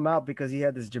to call him out because he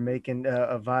had this Jamaican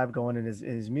vibe going in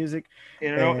his music,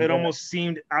 And it and almost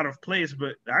seemed out of place,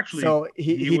 but actually, so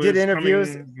he he did was interviews.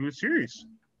 coming. He was serious.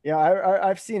 Yeah,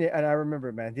 I've seen it and I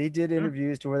remember, man. They did Yeah,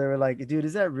 interviews to where they were like, "Dude,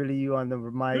 is that really you on the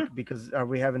yeah. mic? Because are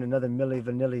we having another Milli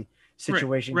Vanilli Right,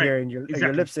 situation right. here and you're lip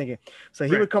Exactly. syncing?" So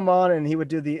he Right. would come on and he would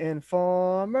do the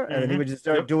Informer, and then he Mm-hmm. would just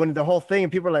start Yep. doing the whole thing,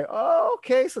 and people are like, "Oh,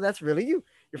 okay, so that's really you.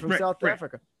 You're from Right. South Right.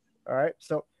 Africa, all right."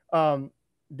 So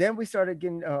then we started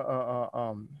getting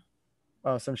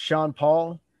some Sean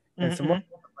Paul and some more Mm-hmm.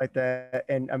 stuff like that,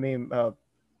 and I mean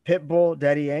Pitbull,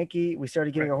 Daddy Yankee. We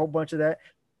started getting Right. a whole bunch of that.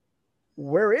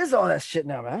 Where is all that shit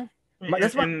now, man? And, and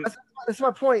That's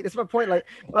my point. That's my point. Like,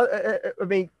 I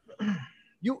mean,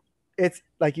 you, it's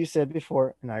like you said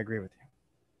before, and I agree with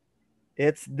you.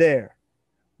 It's there,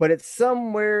 but it's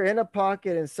somewhere in a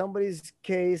pocket in somebody's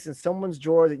case in someone's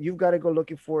drawer that you've got to go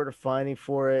looking for it or finding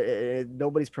for it.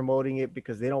 Nobody's promoting it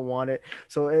because they don't want it.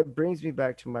 So it brings me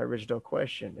back to my original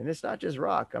question, and it's not just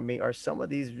rock. I mean, are some of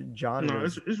these no,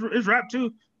 genres? it's rap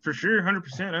too for sure,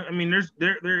 100%. I mean,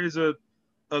 there is a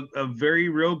very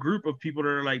real group of people that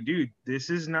are like, dude, this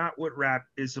is not what rap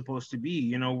is supposed to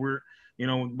be.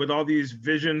 With all these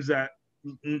visions that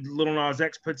Little Nas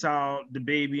X puts out, the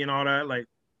baby and all that, like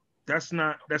that's Because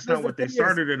not the what they thing is,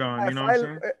 started it on. You if know what I'm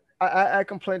saying? I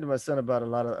complain to my son about a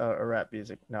lot of rap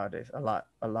music nowadays, a lot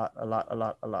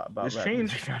about It's rap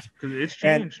music, changed because it's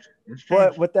and changed. It's but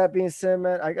changed. with that being said,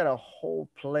 man, I got a whole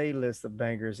playlist of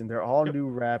bangers, and they're all Yep. new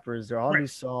rappers, they're all Right. new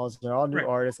songs, they're all new Right.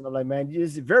 artists, and I'm like, man, it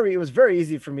was very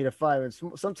easy for me to find.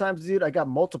 And sometimes, dude, I got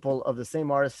multiple of the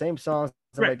same artist, same songs.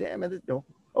 I'm Right. like, damn, man, no,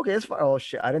 okay, it's fine. Oh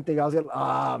shit, I didn't think I was gonna.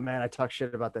 Ah, man, I talk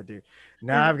shit about that dude.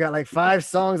 Now And I've got like 5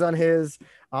 songs on his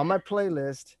on my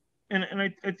playlist.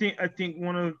 I think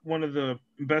one of the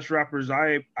best rappers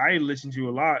I listen to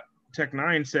a lot, Tech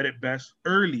Nine, said it best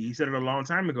early. He said it a long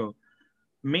time ago.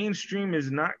 Mainstream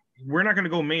is not. We're not going to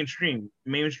go mainstream.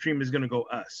 Mainstream is going to go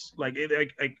us. Like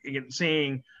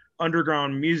saying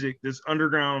underground music, this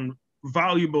underground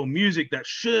valuable music that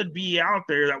should be out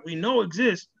there that we know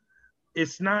exists.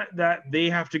 It's not that they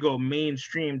have to go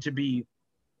mainstream to be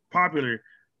popular.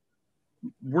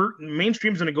 We're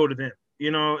mainstream's going to go to them,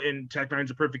 and Tech Nine's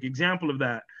a perfect example of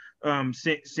that.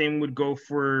 Same would go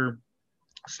for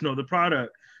Snow the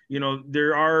Product.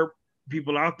 There are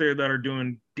people out there that are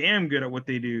doing damn good at what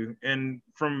they do, and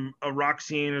from a rock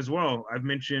scene as well. I've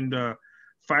mentioned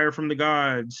Fire from the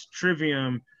Gods,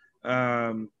 Trivium.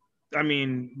 Um, I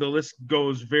mean, the list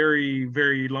goes very,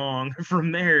 very long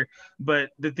from there. But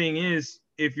the thing is,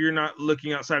 if you're not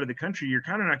looking outside of the country, you're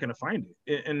kind of not going to find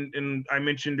it. And I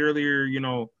mentioned earlier,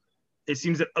 it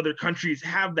seems that other countries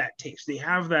have that taste. They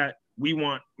have that we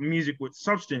want music with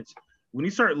substance. When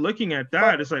you start looking at But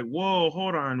that, it's like, whoa,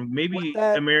 hold on. with Maybe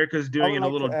that, America's I doing would it a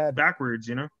like to little add. backwards.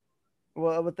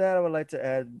 Well, with that, I would like to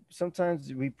add.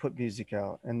 Sometimes we put music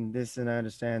out, and I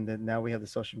understand that now we have the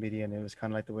social media, and it was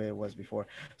kind of like the way it was before.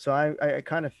 So I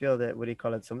kind of feel that what do you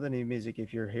call it? Some of the new music,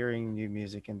 if you're hearing new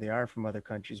music and they are from other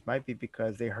countries, might be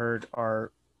because they heard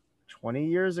our 20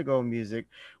 years ago music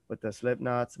with the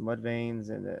Slipknots, Mudvaynes,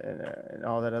 and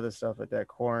all that other stuff like that,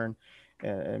 Corn,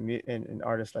 and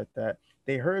artists like that.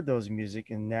 They heard those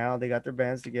music, and now they got their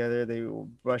bands together. They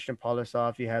brushed and polished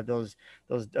off. You have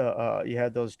you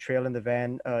had those trail in the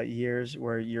van years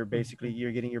where you're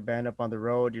getting your band up on the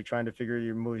road. You're trying to figure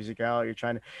your music out.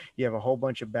 You have a whole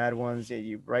bunch of bad ones.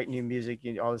 You write new music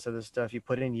and all this other stuff. You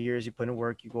put in years, you put in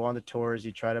work, you go on the tours,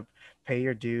 you try to pay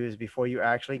your dues before you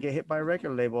actually get hit by a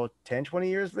record label. 10, 20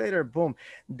 years later, boom,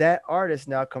 that artist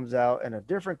now comes out in a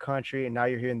different country, and now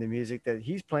you're hearing the music that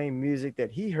he's playing, music that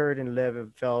he heard and lived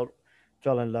and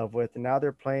fell in love with, and now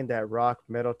they're playing that rock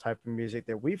metal type of music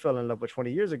that we fell in love with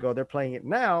 20 years ago. They're playing it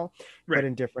now, but Right,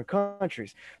 in different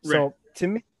countries. right. So to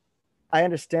me, I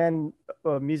understand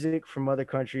music from other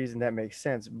countries, and that makes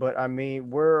sense. But I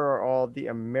mean, where are all the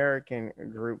American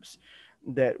groups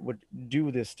that would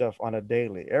do this stuff on a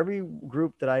daily? Every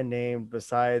group that I named,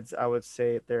 besides, I would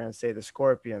say it there and say the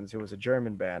Scorpions, who was a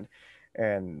German band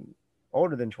and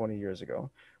older than 20 years ago.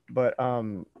 But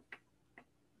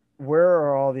where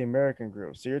are all all the American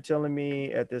groups. So you're telling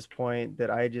me at this point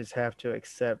that I just have to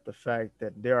accept the fact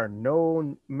that there are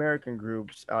no American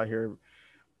groups out here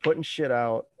putting shit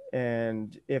out.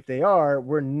 And if they are,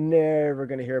 we're never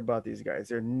going to hear about these guys.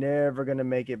 They're never going to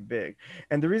make it big.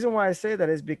 And the reason why I say that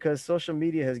is because social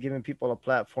media has given people a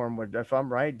platform where, if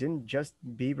I'm right, didn't just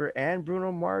Bieber and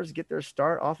Bruno Mars get their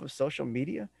start off of social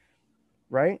media?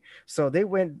 Right? So they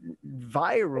went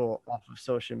viral off of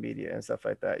social media and stuff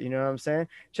like that. You know what I'm saying?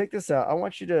 Check this out. I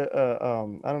want you to,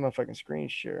 I don't know if I can screen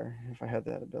share if I have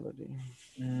that ability.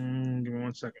 Give me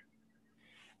 1 second.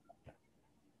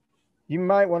 You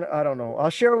might want to, I don't know. I'll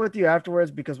share it with you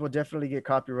afterwards because we'll definitely get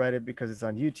copyrighted because it's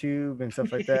on YouTube and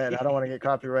stuff like that. And I don't want to get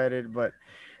copyrighted, but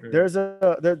Right. there's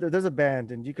a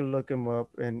band and you can look them up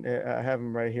and I have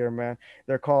them right here, man.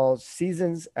 They're called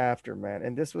Seasons After, man.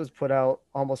 And this was put out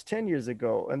almost 10 years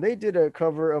ago. And they did a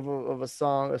cover of a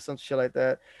song or some shit like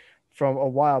that from a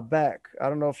while back. I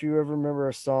don't know if you ever remember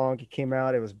a song. It came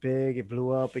out, it was big, it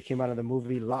blew up. It came out of the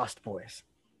movie Lost Boys.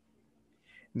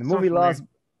 And Sounds familiar.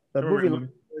 The I remember movie the Lost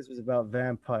movie. Boys was about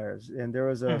vampires. And there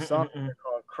was a Mm-hmm, song mm-hmm,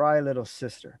 called Cry Little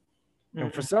Sister.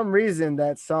 And for mm-hmm. some reason,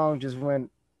 that song just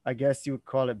went, I guess you would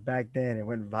call it back then, it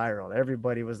went viral.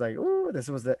 Everybody was like, ooh, it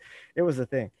was the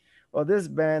thing. Well, this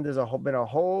band, been a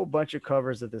whole bunch of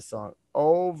covers of this song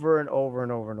over and over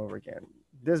and over and over again.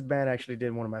 This band actually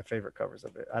did one of my favorite covers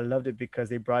of it. I loved it because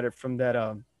they brought it from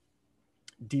that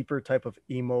deeper type of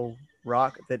emo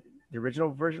rock that the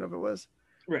original version of it was,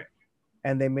 Right.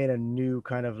 and they made a new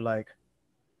kind of like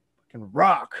fucking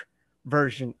rock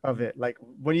version of it. Like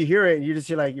when you hear it, you just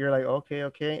you're like, okay,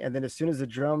 okay. And then as soon as the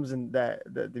drums and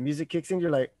the music kicks in,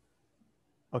 you're like,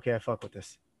 okay, I fuck with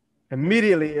this.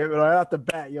 Immediately, right off the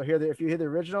bat, you'll hear if you hear the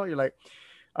original, you're like,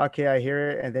 okay, I hear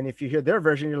it. And then if you hear their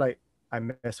version, you're like, I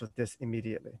mess with this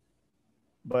immediately.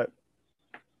 But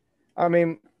I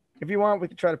mean, if you want, we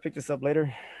can try to pick this up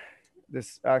later.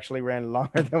 This actually ran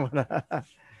longer than what I.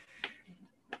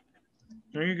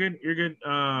 No, you're good. You're good.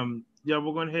 Yeah,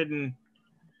 we'll go ahead and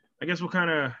I guess we'll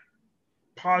kind of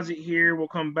pause it here. We'll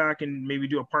come back and maybe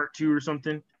do a part two or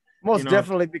something. You Most know.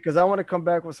 definitely, because I want to come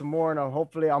back with some more, and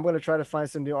hopefully I'm going to try to find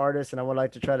some new artists, and I would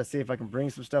like to try to see if I can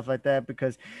bring some stuff like that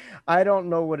because I don't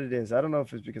know what it is. I don't know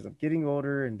if it's because I'm getting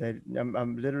older and that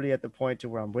I'm literally at the point to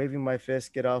where I'm waving my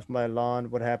fist, get off my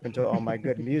lawn. What happened to all my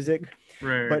good music?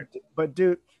 Right. But but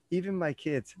dude, even my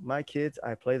kids,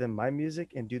 I play them my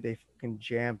music, and dude, they fucking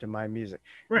jam to my music.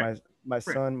 Right. My Right.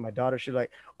 son, my daughter, she's like,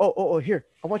 oh, here,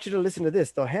 I want you to listen to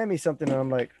this. They'll hand me something, and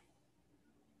I'm like.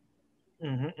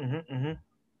 Mm-hmm. Mm-hmm. Mm-hmm.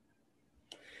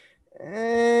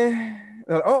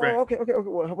 Right. Okay, okay, okay.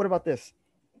 What about this?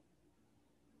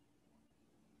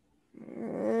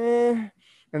 And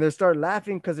they start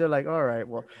laughing because they're like, all right,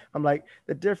 well, I'm like,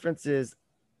 the difference is,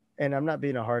 and I'm not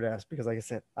being a hard ass because, like I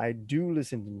said, I do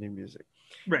listen to new music.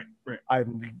 Right. Right.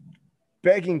 I'm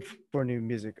begging for new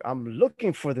music. I'm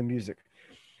looking for the music.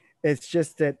 It's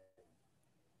just that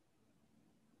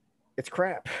it's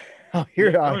crap.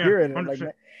 Yeah. I'll Oh yeah. hear it. And I'm like, 100%.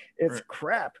 man, it's Right.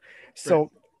 crap. Right.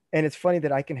 So, and it's funny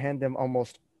that I can hand them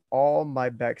almost all my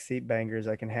backseat bangers.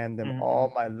 I can hand them Mm-hmm. Mm-hmm.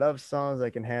 all my love songs.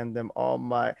 I can hand them all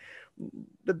my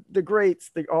the greats,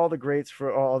 all the greats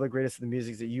for all the greatest of the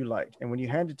music that you liked. And when you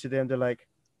hand it to them, they're like,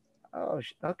 oh,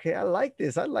 okay, I like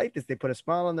this. I like this. They put a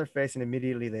smile on their face and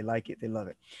immediately they like it. They love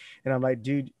it. And I'm like,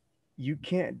 dude, you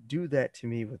can't do that to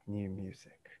me with new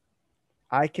music.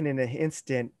 I can, in an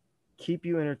instant, keep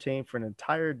you entertained for an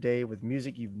entire day with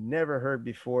music you've never heard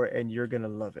before, and you're gonna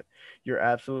love it. You're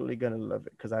absolutely gonna love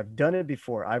it because I've done it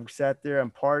before. I've sat there on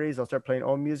parties. I'll start playing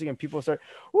old music, and people start,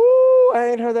 "Ooh, I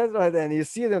ain't heard that like that." And you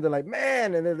see them, they're like,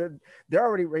 "Man," and they're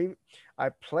already ready. I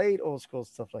played old school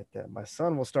stuff like that. My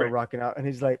son will start Right. rocking out, and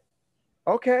he's like,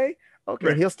 "Okay." Okay, and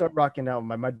Right. he'll start rocking out.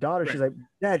 My daughter, she's Right. like,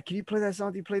 Dad, can you play that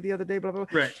song you played the other day? Blah blah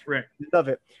blah. Right. Right. Love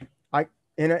it. I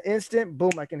in an instant,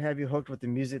 boom, I can have you hooked with the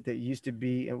music that used to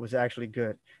be and was actually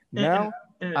good. And and, Now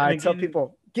and I tell again,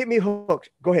 people, get me hooked.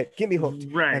 Go ahead, get me hooked.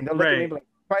 And right. they'll look at me Right. like,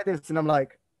 try this, and I'm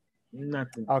like,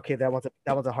 Nothing. okay, that one's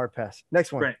a hard pass.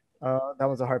 Next one, Right. that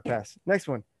one's a hard pass. Next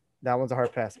one, that one's a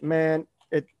hard pass. Man,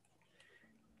 it.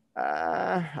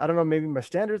 I don't know. Maybe my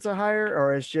standards are higher,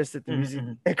 or it's just that the Mm-hmm. music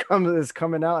Mm-hmm. is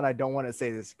coming out, and I don't want to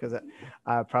say this because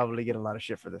I probably get a lot of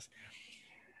shit for this.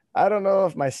 I don't know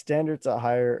if my standards are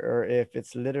higher or if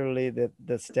it's literally that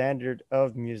the standard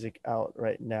of music out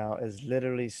right now is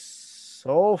literally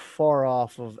so far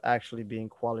off of actually being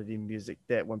quality music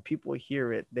that when people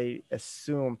hear it, they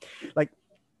assume like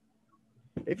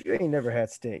if you ain't never had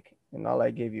steak and all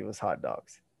I gave you was hot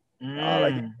dogs, all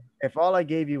I Mm. if all I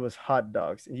gave you was hot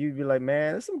dogs, and you'd be like,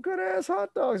 man, there's some good ass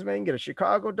hot dogs, man. You can get a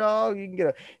Chicago dog, you can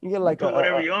get You like put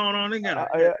whatever you want on it.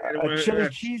 a chili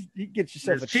cheese. You can get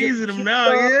yourself there's a cheese chili in them cheese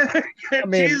now, dog. yeah. I Cheese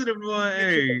mean, in them, boy. get you,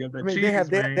 Hey, you got I the mean, they have cheese,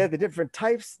 they man. have the different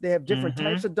types. They have different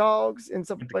types of dogs and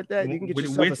stuff like that. You can get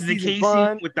yourself a With the seasoned casing,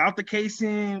 bun. without the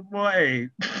casing, boy.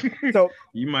 So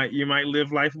you might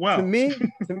live life to well. me,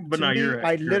 to, But to no, me, you're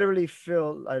right. You're right.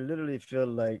 I literally feel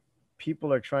like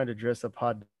people are trying to dress up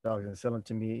hot dogs and sell them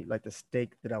to me like the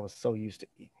steak that I was so used to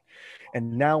eating.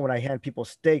 And now when I hand people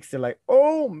steaks, they're like,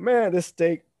 "Oh man, this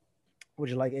steak. Would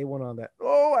you like A1 on that?"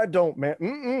 "Oh, I don't, man.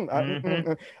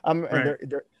 Mm-hmm. And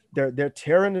Right. they're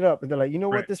tearing it up, and they're like, "You know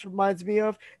what Right. this reminds me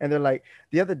of?" And they're like,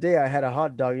 "The other day I had a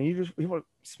hot dog, and you will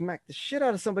smack the shit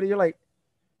out of somebody. You're like,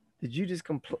 did you just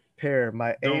compare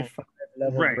my Don't. A5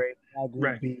 level Right. grade Wagyu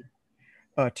Right. beef,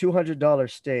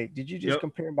 $200 steak? Did you just Yep.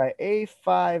 compare my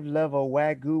A5 level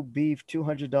Wagyu beef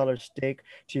 $200 steak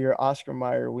to your Oscar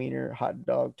Mayer wiener hot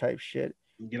dog type shit?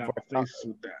 Get out For my face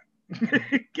with that.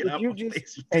 Get did out you my just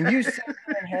face with and you that. sat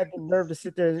there and had the nerve to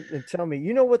sit there and tell me,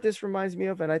 you know what this reminds me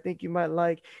of, and I think you might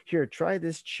like. Here, try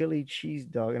this chili cheese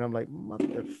dog. And I'm like,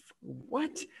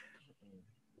 what?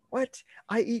 What?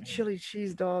 I eat chili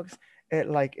cheese dogs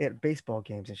at baseball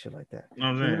games and shit like that. You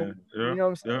know what I'm You know, saying? Yep. what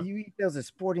I'm saying? Yep. You eat those at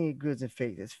sporting goods and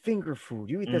fake. It's finger food.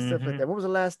 You eat that stuff like Mm-hmm. that. When was the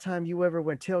last time you ever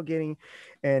went tailgating?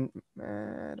 And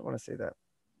I don't want to say that,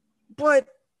 but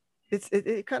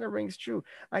it kind of rings true.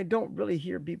 I don't really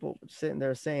hear people sitting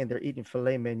there saying they're eating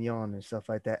filet mignon and stuff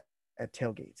like that at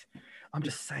tailgates. I'm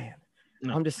just saying. I'm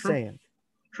No. just True. saying.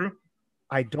 True.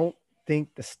 I don't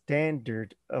think the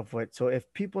standard of what. So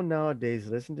if people nowadays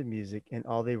listen to music and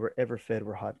all they were ever fed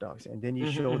were hot dogs, and then you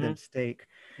show Mm-hmm. them steak,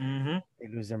 Mm-hmm. they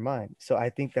lose their mind. So I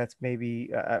think that's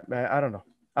maybe I don't know.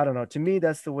 I don't know. To me,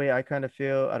 that's the way I kind of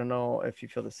feel. I don't know if you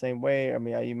feel the same way. I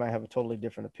mean, you might have a totally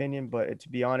different opinion, but to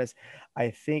be honest,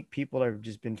 I think people have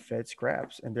just been fed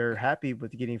scraps and they're happy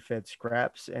with getting fed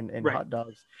scraps and Right. hot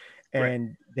dogs, Right.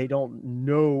 and they don't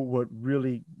know what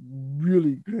really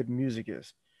good music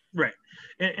is. Right.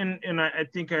 And I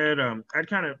think I'd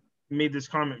kind of made this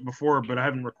comment before, but I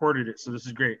haven't recorded it, so this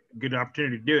is great. Good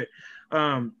opportunity to do it.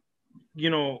 Um,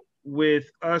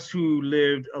 with us who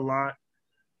lived a lot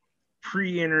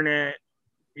pre-internet,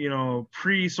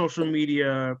 pre-social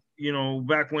media,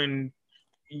 back when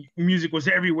music was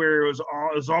everywhere, it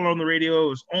was all on the radio, it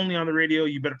was only on the radio.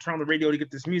 You better turn on the radio to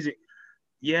get this music.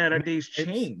 Yeah, that day's It's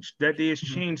changed. That day has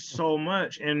changed so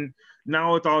much. And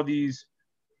now with all these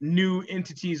new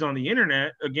entities on the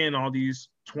internet, again, all these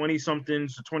 20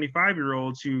 somethings to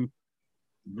 25-year-olds who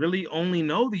really only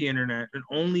know the internet and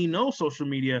only know social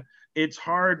media, it's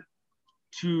hard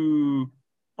to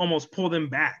almost pull them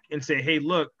back and say, hey,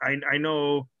 look, I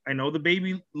know the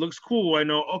baby looks cool. I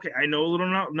know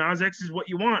little Nas X is what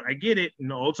you want. I get it.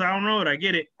 Old Town Road, I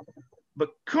get it. But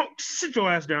come sit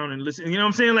your ass down and listen. You know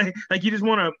what I'm saying? Like you just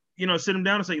want to, sit them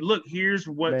down and say, look, here's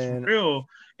what's man. real.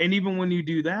 And even when you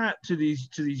do that to these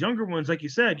younger ones, like you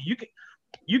said,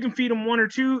 you can feed them one or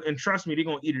two, and trust me, they're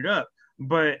gonna eat it up.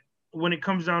 But when it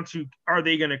comes down to, are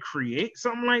they gonna create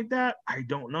something like that? I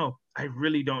don't know. I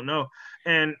really don't know.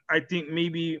 And I think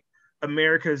maybe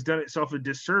America has done itself a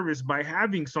disservice by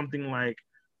having something like,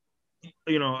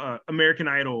 American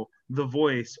Idol, The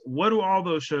Voice. What do all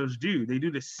those shows do? They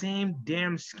do the same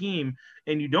damn scheme,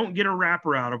 and you don't get a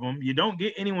rapper out of them. You don't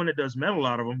get anyone that does metal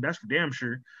out of them. That's for damn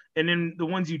sure. And then the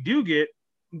ones you do get,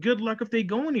 good luck if they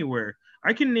go anywhere.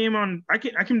 I can name on. I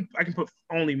can put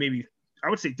only maybe, I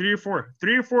would say three or four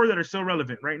that are still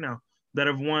relevant right now that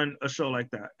have won a show like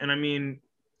that. And I mean,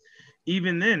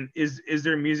 even then, is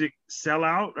their music sell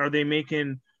out? Are they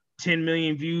making 10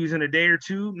 million views in a day or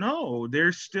two? No,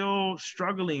 they're still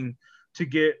struggling to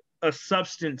get a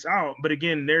substance out. But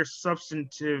again, their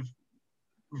substantive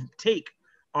take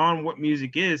on what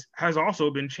music is has also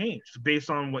been changed based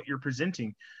on what you're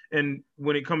presenting. And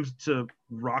when it comes to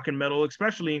rock and metal,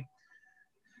 especially,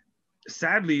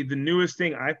 sadly, the newest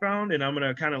thing I found, and I'm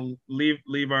gonna kind of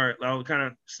I'll kind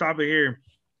of stop it here.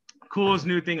 Coolest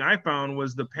new thing I found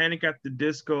was the Panic at the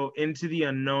Disco Into the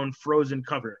Unknown Frozen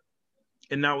cover.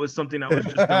 And that was something that was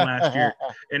just done last year.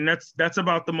 And that's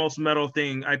about the most metal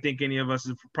thing I think any of us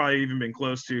have probably even been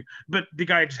close to. But the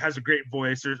guy just has a great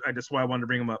voice. That's why I wanted to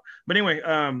bring him up. But anyway,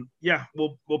 yeah,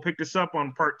 we'll pick this up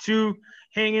on part 2.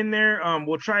 Hang in there.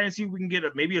 We'll try and see if we can get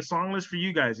maybe a song list for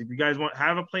you guys. If you guys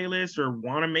have a playlist or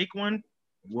want to make one,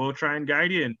 we'll try and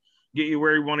guide you and get you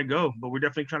where you want to go. But we're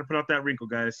definitely trying to put out that wrinkle,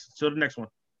 guys. So the next one.